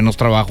costaba menos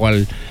trabajo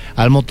al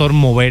motor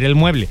mover el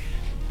mueble.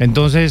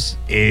 Entonces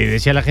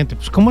decía la gente,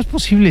 pues ¿cómo es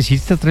posible si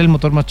te trae el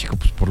motor más chico?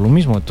 Pues por lo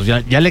mismo.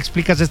 Entonces ya le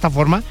explicas de esta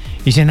forma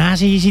y dicen,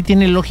 sí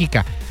tiene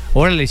lógica.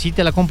 Órale, sí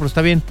te la compro,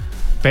 está bien.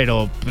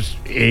 Pero pues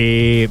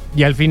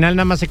y al final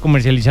nada más se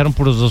comercializaron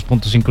puros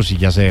 2.5 y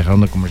ya se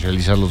dejaron de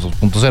comercializar los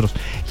 2.0.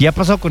 Y ha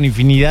pasado con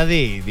infinidad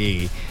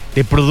de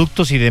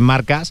productos y de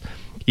marcas.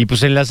 Y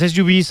pues en las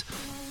SUVs,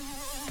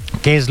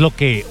 que es lo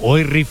que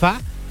hoy rifa,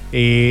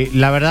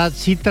 la verdad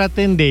sí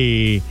traten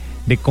de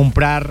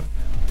comprar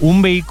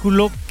un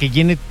vehículo que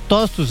llene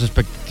todas tus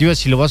expectativas.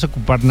 Si lo vas a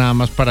ocupar nada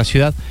más para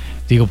ciudad,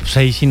 digo, pues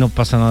ahí sí no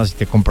pasa nada si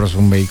te compras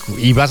un vehículo.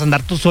 ¿Y vas a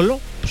andar tú solo?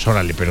 Pues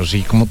órale, pero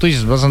sí, como tú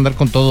dices, vas a andar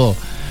con todo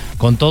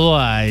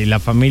la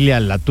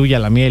familia, la tuya,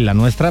 la mía y la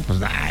nuestra, pues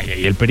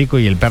y el perico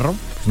y el perro,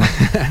 pues no,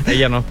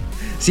 ella no.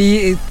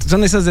 Sí,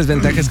 son esas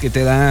desventajas que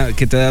te da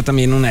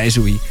también una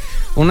SUV.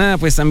 Una,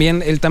 pues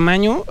también el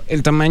tamaño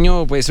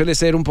pues suele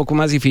ser un poco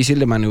más difícil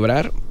de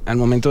maniobrar al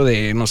momento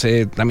de, no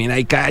sé, también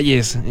hay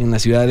calles en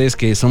las ciudades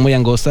que son muy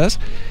angostas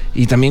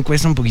y también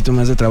cuesta un poquito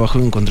más de trabajo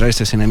encontrar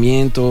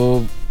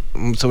estacionamiento,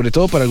 sobre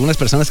todo para algunas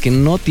personas que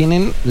no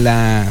tienen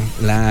la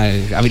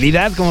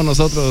habilidad como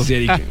nosotros,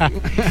 Eric.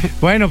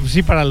 Bueno, pues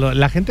sí, para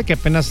la gente que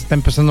apenas está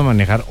empezando a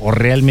manejar o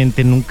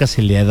realmente nunca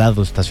se le ha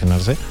dado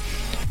estacionarse,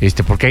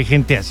 porque hay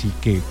gente así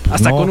que pues,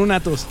 hasta con un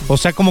Atos. O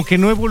sea, como que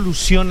no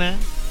evoluciona.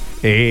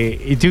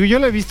 Y digo, yo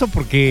lo he visto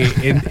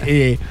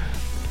porque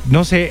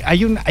no sé,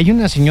 hay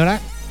una señora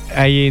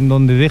ahí en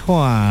donde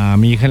dejo a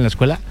mi hija en la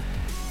escuela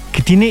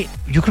que tiene,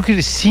 yo creo que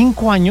de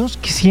 5 años,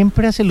 que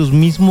siempre hace los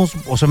mismos,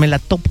 o sea, me la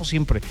topo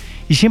siempre,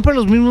 y siempre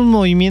los mismos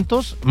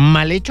movimientos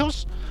mal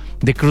hechos,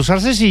 de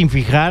cruzarse sin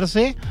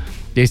fijarse,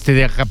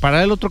 de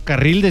acaparar el otro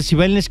carril, de si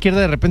va en la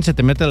izquierda de repente se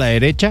te mete a la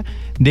derecha,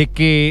 de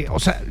que,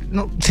 o sea,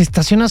 no, se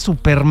estaciona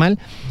súper mal.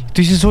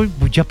 Tú dices,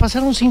 pues ya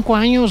pasaron 5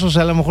 años, o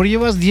sea, a lo mejor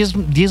llevas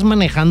 10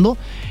 manejando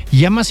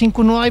y ya más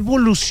 5 no ha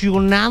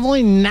evolucionado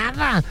en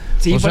nada.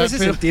 Sí, por ese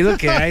sentido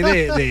que hay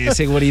de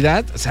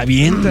seguridad, se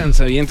avientan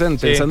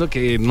pensando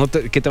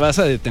que te vas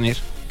a detener.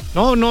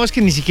 No, es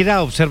que ni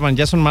siquiera observan,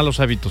 ya son malos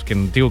hábitos que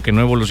digo que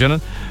no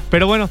evolucionan.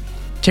 Pero bueno,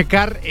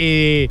 checar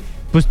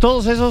pues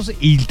todos esos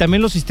y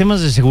también los sistemas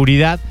de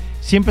seguridad.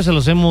 Siempre se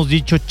los hemos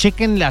dicho,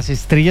 chequen las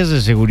estrellas de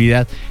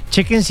seguridad,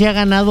 chequen si ha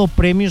ganado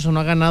premios o no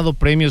ha ganado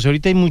premios.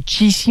 Ahorita hay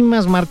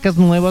muchísimas marcas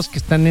nuevas que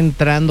están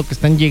entrando, que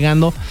están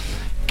llegando,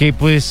 que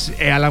pues,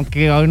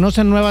 aunque no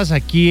sean nuevas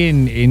aquí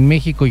en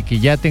México y que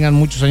ya tengan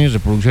muchos años de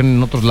producción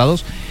en otros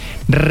lados,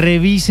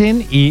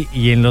 revisen y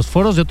en los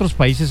foros de otros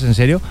países, en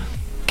serio,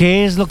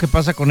 qué es lo que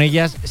pasa con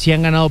ellas, si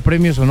han ganado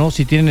premios o no,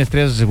 si tienen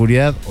estrellas de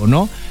seguridad o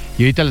no.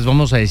 Y ahorita les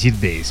vamos a decir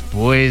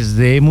después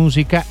de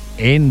música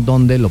en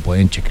dónde lo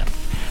pueden checar.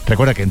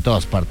 Recuerda que en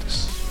todas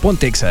partes.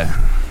 Ponte Exa.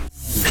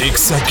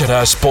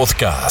 Exagarage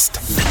Podcast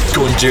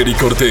con Jerry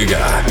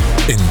Ortega.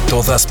 En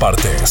todas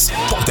partes.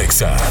 Ponte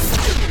Exa.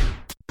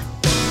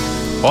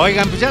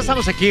 Oigan, pues ya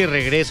estamos aquí de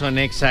regreso en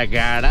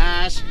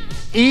Exagarage.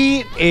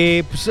 Y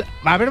pues,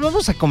 a ver,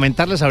 vamos a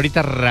comentarles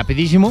ahorita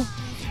rapidísimo,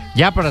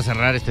 ya para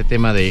cerrar este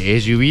tema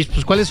de SUVs,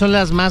 pues cuáles son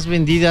las más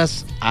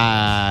vendidas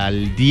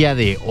al día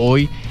de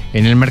hoy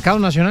en el mercado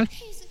nacional.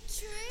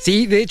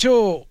 Sí, de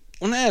hecho,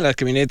 una de las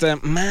camionetas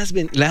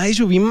la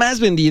SUV más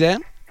vendida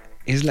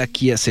es la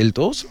Kia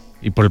Seltos.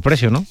 Y por el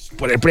precio, ¿no?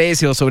 Por el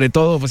precio, sobre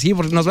todo, pues sí,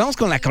 porque nos vamos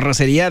con la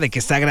carrocería de que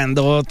está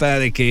grandota,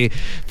 de que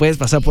puedes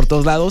pasar por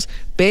todos lados,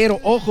 pero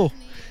ojo,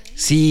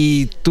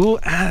 si tú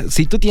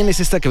tienes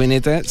esta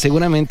camioneta,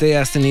 seguramente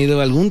has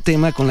tenido algún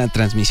tema con la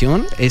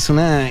transmisión. Es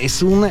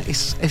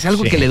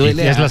algo que le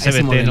duele es a la ese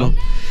CVT, modelo. ¿no?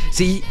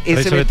 Sí,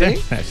 es CVT.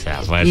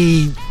 Bueno.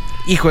 Y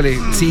híjole,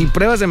 si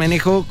pruebas de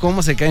manejo,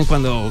 ¿cómo se caen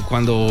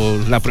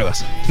cuando la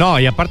pruebas? No,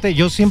 y aparte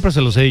yo siempre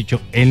se los he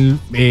dicho,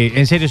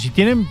 en serio, si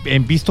tienen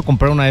visto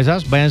comprar una de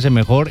esas, váyanse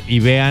mejor y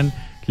vean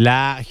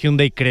la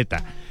Hyundai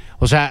Creta.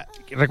 O sea,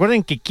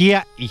 recuerden que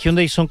Kia y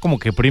Hyundai son como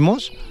que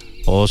primos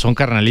o son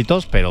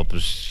carnalitos, pero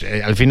pues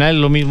al final es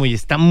lo mismo y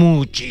está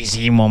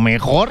muchísimo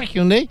mejor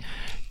Hyundai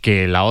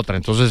que la otra.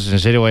 Entonces, en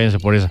serio, váyanse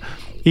por esa.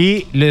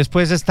 Y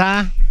después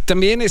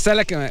también está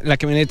la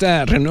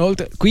camioneta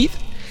Renault Kwid.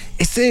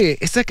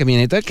 Esta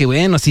camioneta que,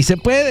 bueno, sí se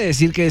puede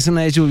decir que es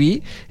una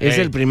SUV, es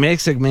el primer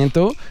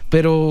segmento,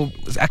 pero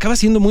acaba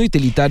siendo muy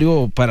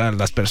utilitario para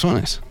las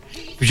personas.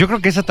 Pues yo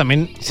creo que esa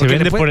también se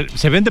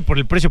vende por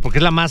el precio, porque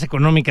es la más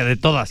económica de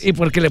todas. Y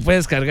porque le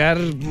puedes cargar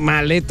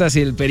maletas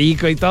y el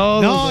perico y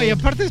todo. No, y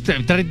aparte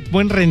trae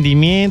buen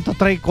rendimiento,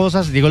 trae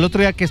cosas. Digo, el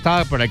otro día que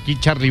estaba por aquí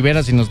Charlie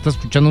Vera, si nos está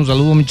escuchando, un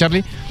saludo, mi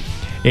Charlie.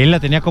 Él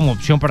la tenía como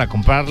opción para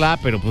comprarla,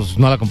 pero pues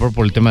no la compró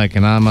por el tema de que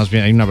nada más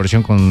hay una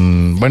versión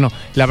con... Bueno,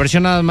 la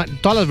versión nada más...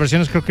 Todas las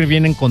versiones creo que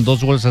vienen con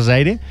 2 bolsas de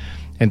aire.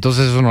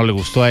 Entonces eso no le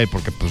gustó a él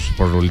porque pues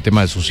por el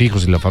tema de sus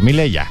hijos y la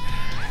familia y ya.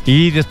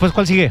 Y después,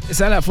 ¿cuál sigue?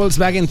 Está la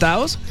Volkswagen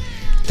Taos.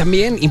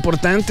 También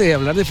importante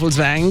hablar de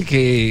Volkswagen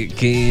que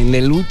en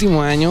el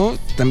último año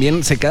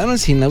también se quedaron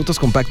sin autos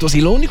compactos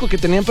y lo único que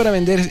tenían para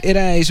vender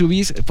era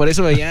SUVs. Por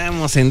eso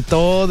veíamos en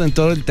todo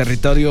el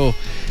territorio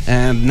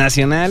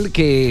nacional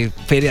que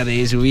feria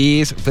de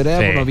SUVs, feria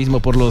por lo mismo,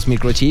 por los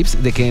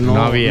microchips, de que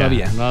no había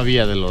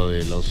de lo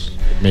de los...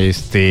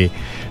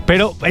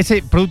 Pero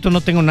ese producto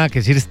no tengo nada que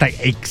decir, está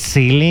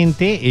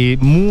excelente,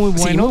 muy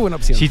bueno. Sí, muy buena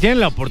opción. Si tienen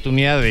la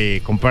oportunidad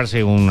de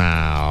comprarse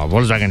una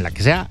Volkswagen, la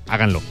que sea,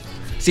 háganlo.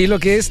 Sí, lo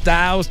que es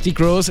Taos,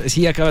 T-Cross,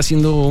 sí acaba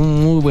siendo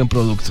un muy buen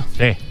producto.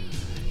 Sí.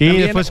 Y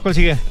también, después, ¿cuál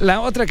sigue?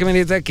 La otra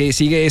camioneta que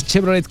sigue es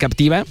Chevrolet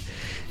Captiva,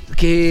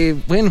 que,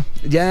 bueno,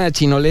 ya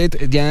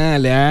Chinolet ya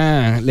le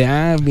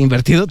ha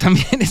invertido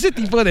también ese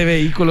tipo de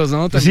vehículos,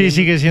 ¿no? También sí,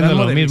 sigue siendo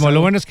lo mismo.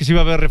 Lo bueno es que sí va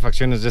a haber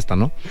refacciones de esta,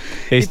 ¿no?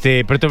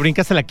 Pero te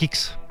brincaste la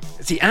Kicks.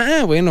 Sí,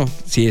 bueno,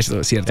 sí,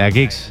 eso es cierto. La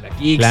Kicks.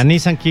 La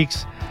Nissan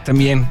Kicks.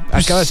 También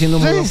acaba siendo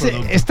muy buen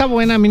producto. Está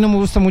buena, a mí no me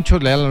gusta mucho.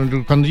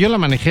 Cuando yo la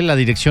manejé, la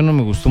dirección no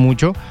me gustó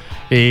mucho.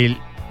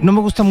 No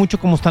me gusta mucho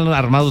cómo están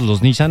armados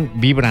los Nissan,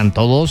 vibran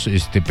todos,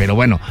 pero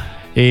bueno.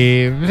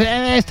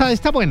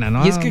 Está buena,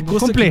 ¿no? Y es que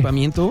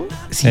costo-equipamiento,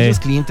 sí, los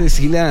clientes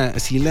sí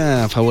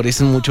la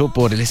favorecen mucho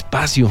por el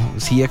espacio.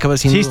 Sí, acaba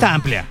siendo... Sí está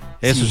amplia.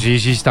 Eso sí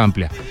está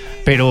amplia.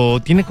 Pero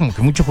tiene como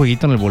que mucho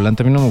jueguito en el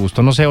volante. A mí no me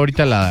gustó. No sé,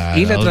 ahorita la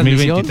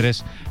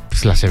 2023,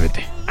 pues la CVT.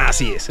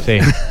 Así es. Sí.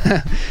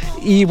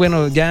 Y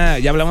bueno, ya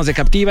hablamos de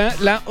Captiva.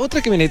 La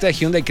otra camioneta de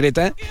Hyundai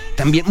Creta,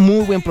 también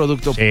muy buen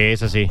producto. Sí,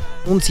 esa sí.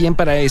 Un 100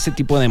 para ese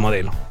tipo de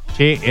modelo.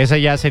 Sí, esa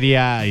ya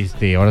sería,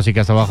 ahora sí que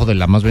hasta abajo de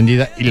la más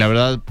vendida. Y la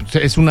verdad,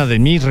 es una de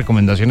mis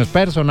recomendaciones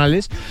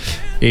personales.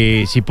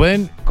 Si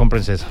pueden,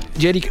 cómprense esa.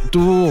 Jerry,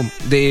 tú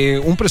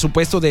de un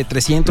presupuesto de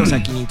 300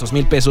 a 500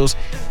 mil pesos,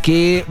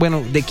 que,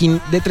 bueno,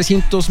 de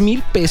 300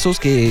 mil pesos,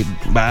 que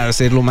va a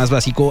ser lo más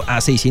básico,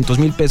 a 600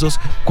 mil pesos,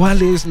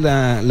 ¿cuál es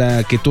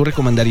la que tú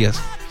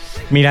recomendarías?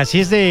 Mira, si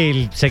es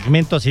del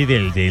segmento así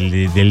del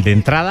de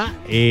entrada,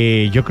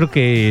 yo creo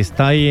que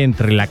está ahí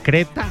entre la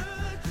Creta,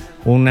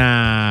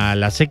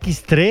 las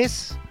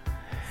X3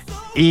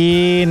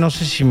 y no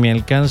sé si me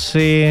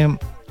alcance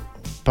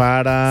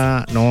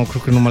para... No,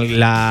 creo que no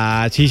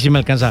sí me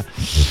alcanza.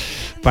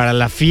 Para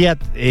la Fiat,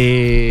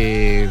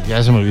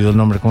 ya se me olvidó el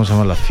nombre, ¿cómo se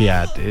llama la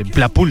Fiat?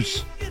 La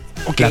Pulse.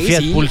 Okay, la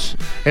Fiat Pulse.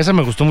 Esa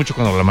me gustó mucho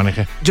cuando la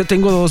manejé. Yo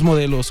tengo 2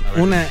 modelos.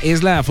 Una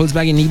es la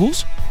Volkswagen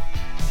e-Bus,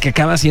 que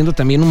acaba siendo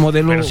también un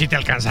modelo... Pero sí te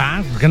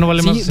alcanza, ¿por qué no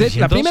vale más de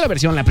 600? La primera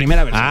versión.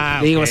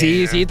 Digo,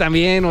 okay. sí,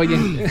 también, oye.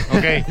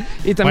 Ok.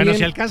 Y también, bueno,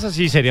 si alcanza,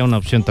 sí sería una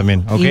opción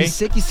también, ¿ok? Y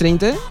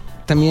X30,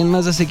 también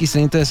Mazda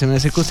CX-30 se me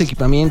hace costo,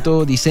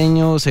 equipamiento,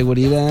 diseño,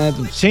 seguridad,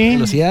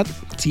 velocidad.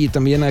 Sí,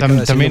 también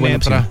acaba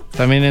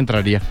también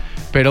entraría.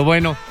 Pero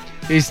bueno,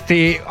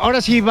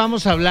 ahora sí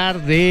vamos a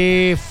hablar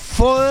de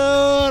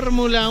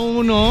Fórmula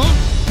 1.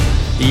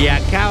 Y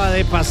acaba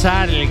de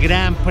pasar el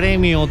Gran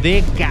Premio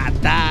de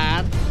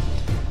Qatar.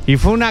 Y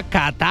fue una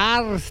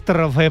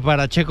catástrofe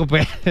para Checo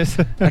Pérez.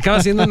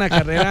 Acaba siendo una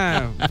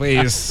carrera,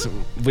 pues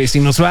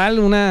inusual,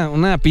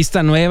 una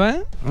pista nueva,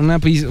 una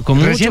pista con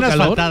mucho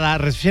calor.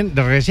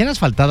 Recién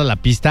asfaltada la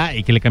pista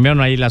y que le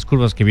cambiaron ahí las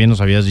curvas que bien nos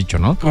habías dicho,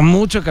 ¿no? Con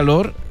mucho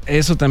calor.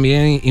 Eso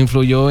también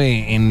influyó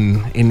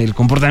en el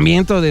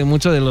comportamiento de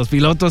muchos de los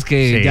pilotos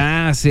que sí.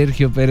 Ya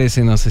Sergio Pérez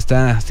se nos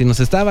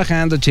está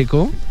bajando,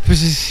 Checo.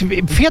 Pues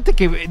fíjate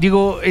que,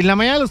 en la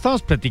mañana lo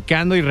estamos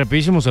platicando y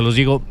rapidísimo se los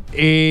digo.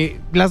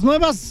 Las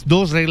nuevas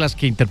 2 reglas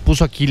que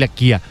interpuso aquí la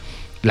FIA,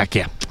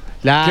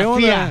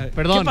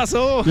 perdón. ¿Qué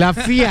pasó? La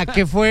FIA,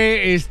 que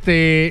fue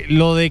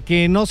lo de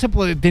que no se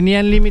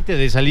tenían límite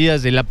de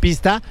salidas de la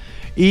pista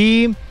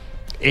y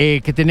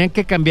que tenían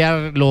que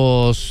cambiar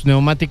los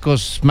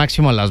neumáticos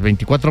máximo a las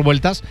 24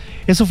 vueltas.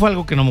 Eso fue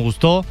algo que no me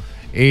gustó.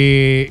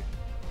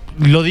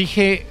 Lo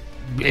dije,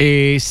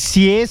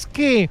 si es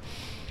que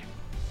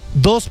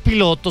 2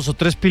 pilotos o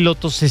 3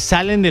 pilotos se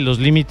salen de los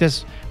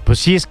límites, pues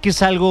sí es que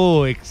es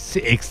algo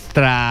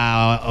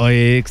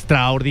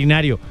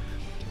extraordinario.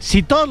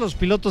 Si todos los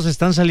pilotos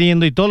están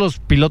saliendo y todos los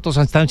pilotos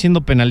están siendo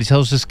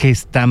penalizados, es que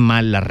está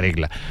mal la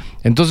regla.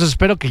 Entonces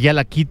espero que ya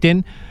la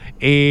quiten.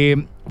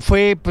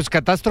 Fue pues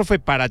catástrofe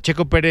para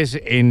Checo Pérez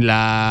en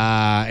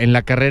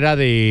la carrera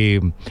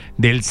del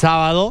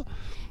sábado,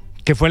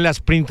 que fue en la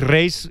sprint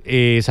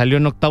race. Salió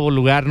en 8º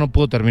lugar, no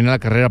pudo terminar la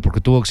carrera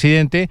porque tuvo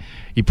accidente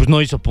y pues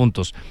no hizo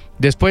puntos.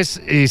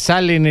 Después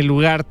sale en el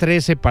lugar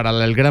 13 para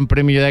el Gran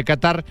Premio de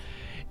Qatar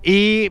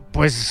y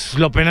pues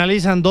lo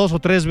penalizan 2 o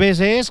 3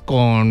 veces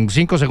con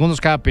 5 segundos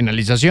cada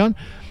penalización.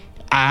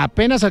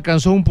 Apenas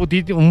alcanzó un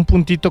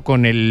puntito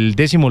con el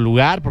 10º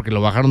lugar porque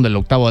lo bajaron del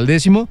 8º al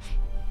 10º.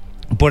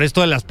 Por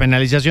esto de las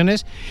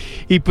penalizaciones.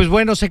 Y pues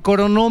bueno, se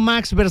coronó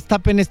Max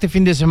Verstappen este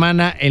fin de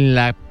semana en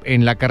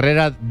la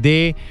carrera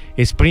de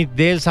sprint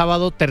del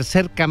sábado,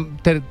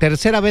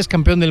 tercera vez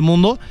campeón del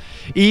mundo,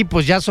 y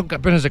pues ya son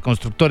campeones de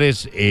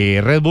constructores.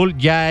 Red Bull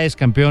ya es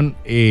campeón,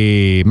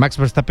 Max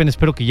Verstappen.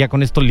 Espero que ya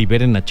con esto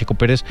liberen a Checo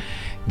Pérez,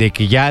 de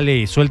que ya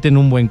le suelten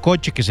un buen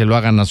coche, que se lo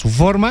hagan a su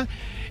forma.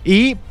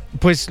 Y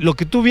pues lo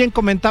que tú bien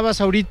comentabas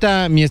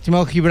ahorita, mi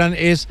estimado Gibran,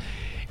 es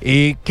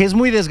que es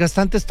muy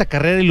desgastante esta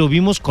carrera, y lo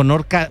vimos con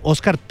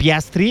Oscar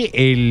Piastri,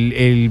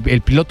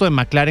 el piloto de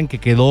McLaren, que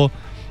quedó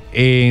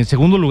en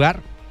segundo lugar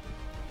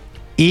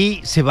y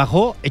se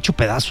bajó hecho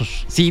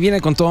pedazos. Sí, viene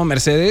con todo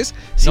Mercedes.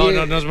 Sí,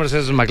 no es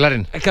Mercedes, es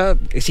McLaren.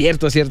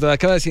 Cierto.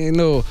 Acaba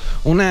siendo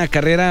una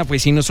carrera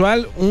pues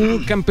inusual,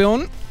 un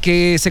campeón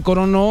que se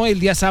coronó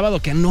el día sábado,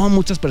 que no a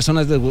muchas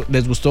personas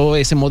les gustó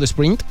ese modo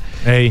sprint.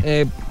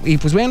 Y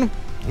pues bueno,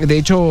 de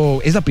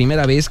hecho es la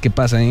primera vez que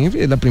pasa,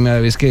 es la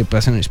primera vez que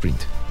pasa en el sprint.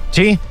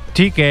 Sí,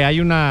 que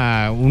hay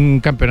un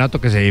campeonato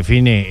que se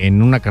define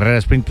en una carrera de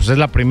sprint, pues es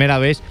la primera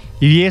vez,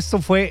 y esto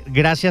fue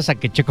gracias a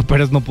que Checo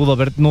Pérez no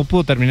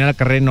pudo terminar la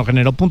carrera y no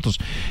generó puntos.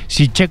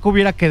 Si Checo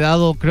hubiera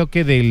quedado, creo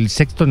que del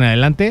 6º en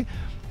adelante,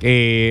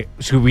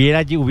 si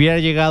hubiera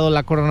llegado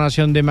la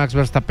coronación de Max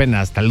Verstappen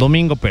hasta el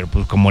domingo, pero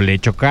pues como le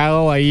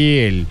chocado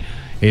ahí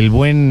el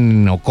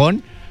buen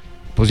Ocon,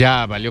 pues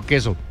ya valió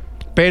queso.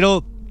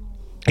 Pero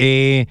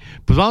pues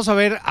vamos a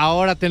ver,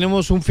 ahora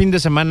tenemos un fin de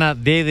semana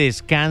de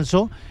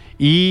descanso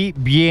y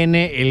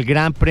viene el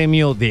Gran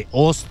Premio de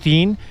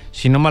Austin,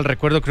 si no mal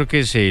recuerdo, creo que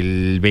es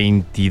el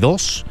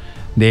 22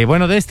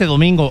 de este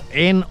domingo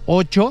en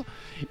 8.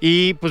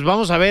 Y pues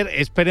vamos a ver,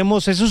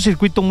 esperemos. Es un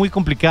circuito muy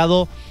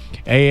complicado.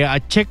 A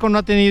Checo no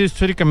ha tenido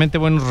históricamente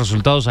buenos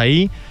resultados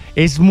ahí.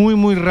 Es muy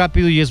muy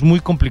rápido y es muy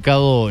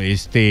complicado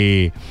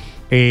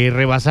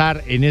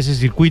rebasar en ese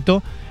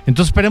circuito.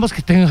 Entonces esperemos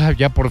que tenga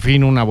ya por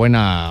fin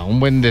un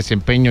buen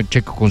desempeño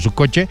Checo con su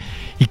coche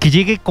y que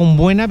llegue con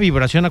buena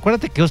vibración.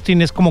 Acuérdate que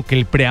Austin es como que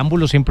el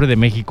preámbulo siempre de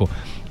México,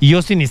 y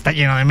Austin está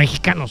lleno de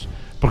mexicanos,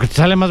 porque te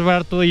sale más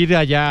barato ir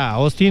allá a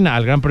Austin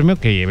al Gran Premio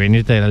que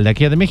venirte al de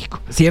aquí de México.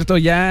 Cierto,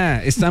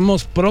 ya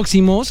estamos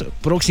próximos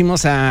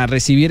a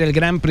recibir el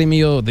Gran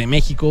Premio de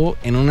México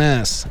en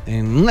unas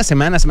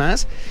semanas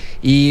más.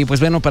 Y pues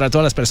bueno, para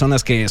todas las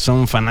personas que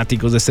son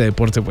fanáticos de este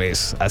deporte,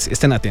 pues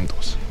estén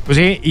atentos. Pues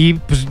sí, y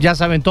pues ya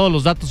saben, todos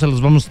los datos se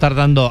los vamos a estar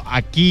dando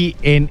aquí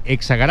en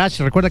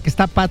Exagarage. Recuerda que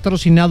está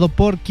patrocinado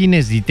por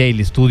Kines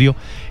Detail Studio,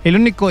 el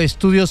único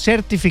estudio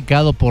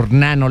certificado por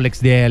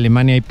Nanolex de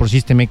Alemania y por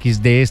System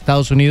X de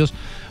Estados Unidos,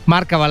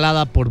 marca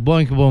avalada por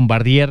Boeing,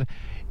 Bombardier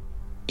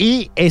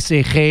y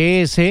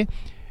SGS.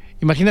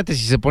 Imagínate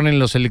si se ponen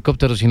los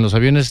helicópteros y en los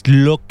aviones,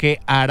 lo que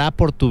hará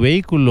por tu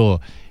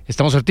vehículo.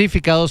 Estamos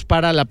certificados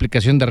para la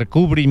aplicación de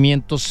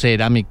recubrimientos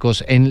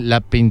cerámicos en la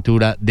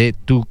pintura de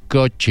tu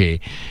coche.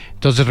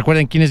 Entonces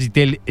recuerden, Kines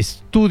Detail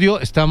Studio,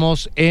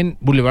 estamos en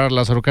Boulevard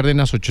Lázaro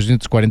Cárdenas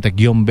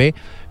 840-B,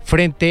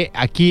 frente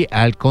aquí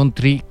al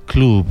Country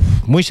Club,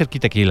 muy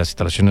cerquita aquí de las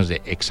instalaciones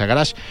de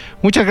Exagarage.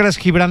 Muchas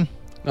gracias, Gibran.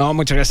 No,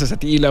 muchas gracias a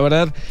ti. La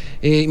verdad,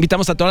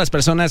 invitamos a todas las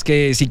personas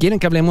que si quieren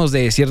que hablemos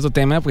de cierto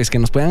tema, pues que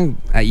nos puedan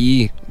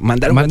ahí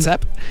mandar un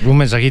WhatsApp. Un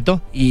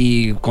mensajito.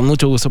 Y con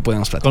mucho gusto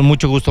podemos platicar. Con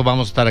mucho gusto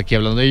vamos a estar aquí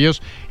hablando de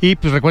ellos. Y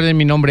pues recuerden,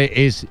 mi nombre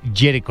es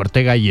Jerry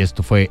Ortega y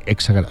esto fue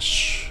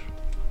Exagarage.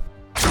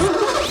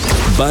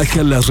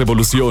 Baja las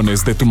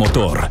revoluciones de tu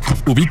motor.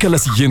 Ubica la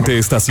siguiente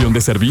estación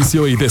de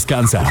servicio y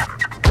descansa.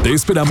 Te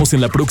esperamos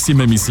en la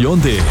próxima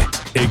emisión de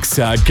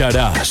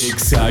Exagarage.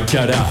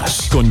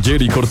 Exagarage con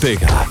Jerry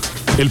Ortega.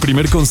 El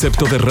primer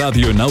concepto de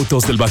radio en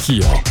autos del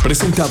Bajío.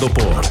 Presentado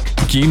por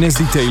Guinness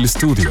Detail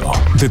Studio.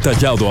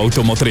 Detallado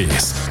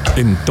automotriz.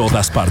 En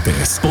todas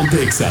partes.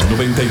 Ponte Exa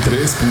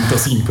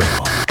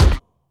 93.5.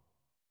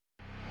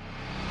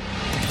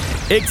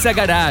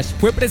 Exagarage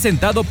fue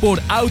presentado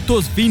por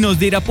Autos Finos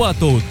de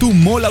Irapuato, tu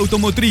mall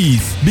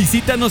automotriz.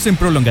 Visítanos en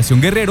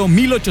Prolongación Guerrero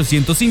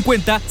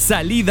 1850,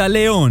 Salida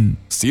León.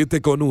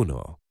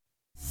 7:1.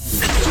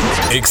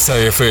 Exa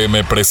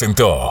FM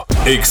presentó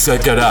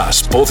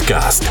Exagarage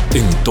Podcast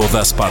en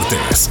todas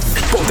partes.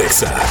 Ponte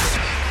Exa.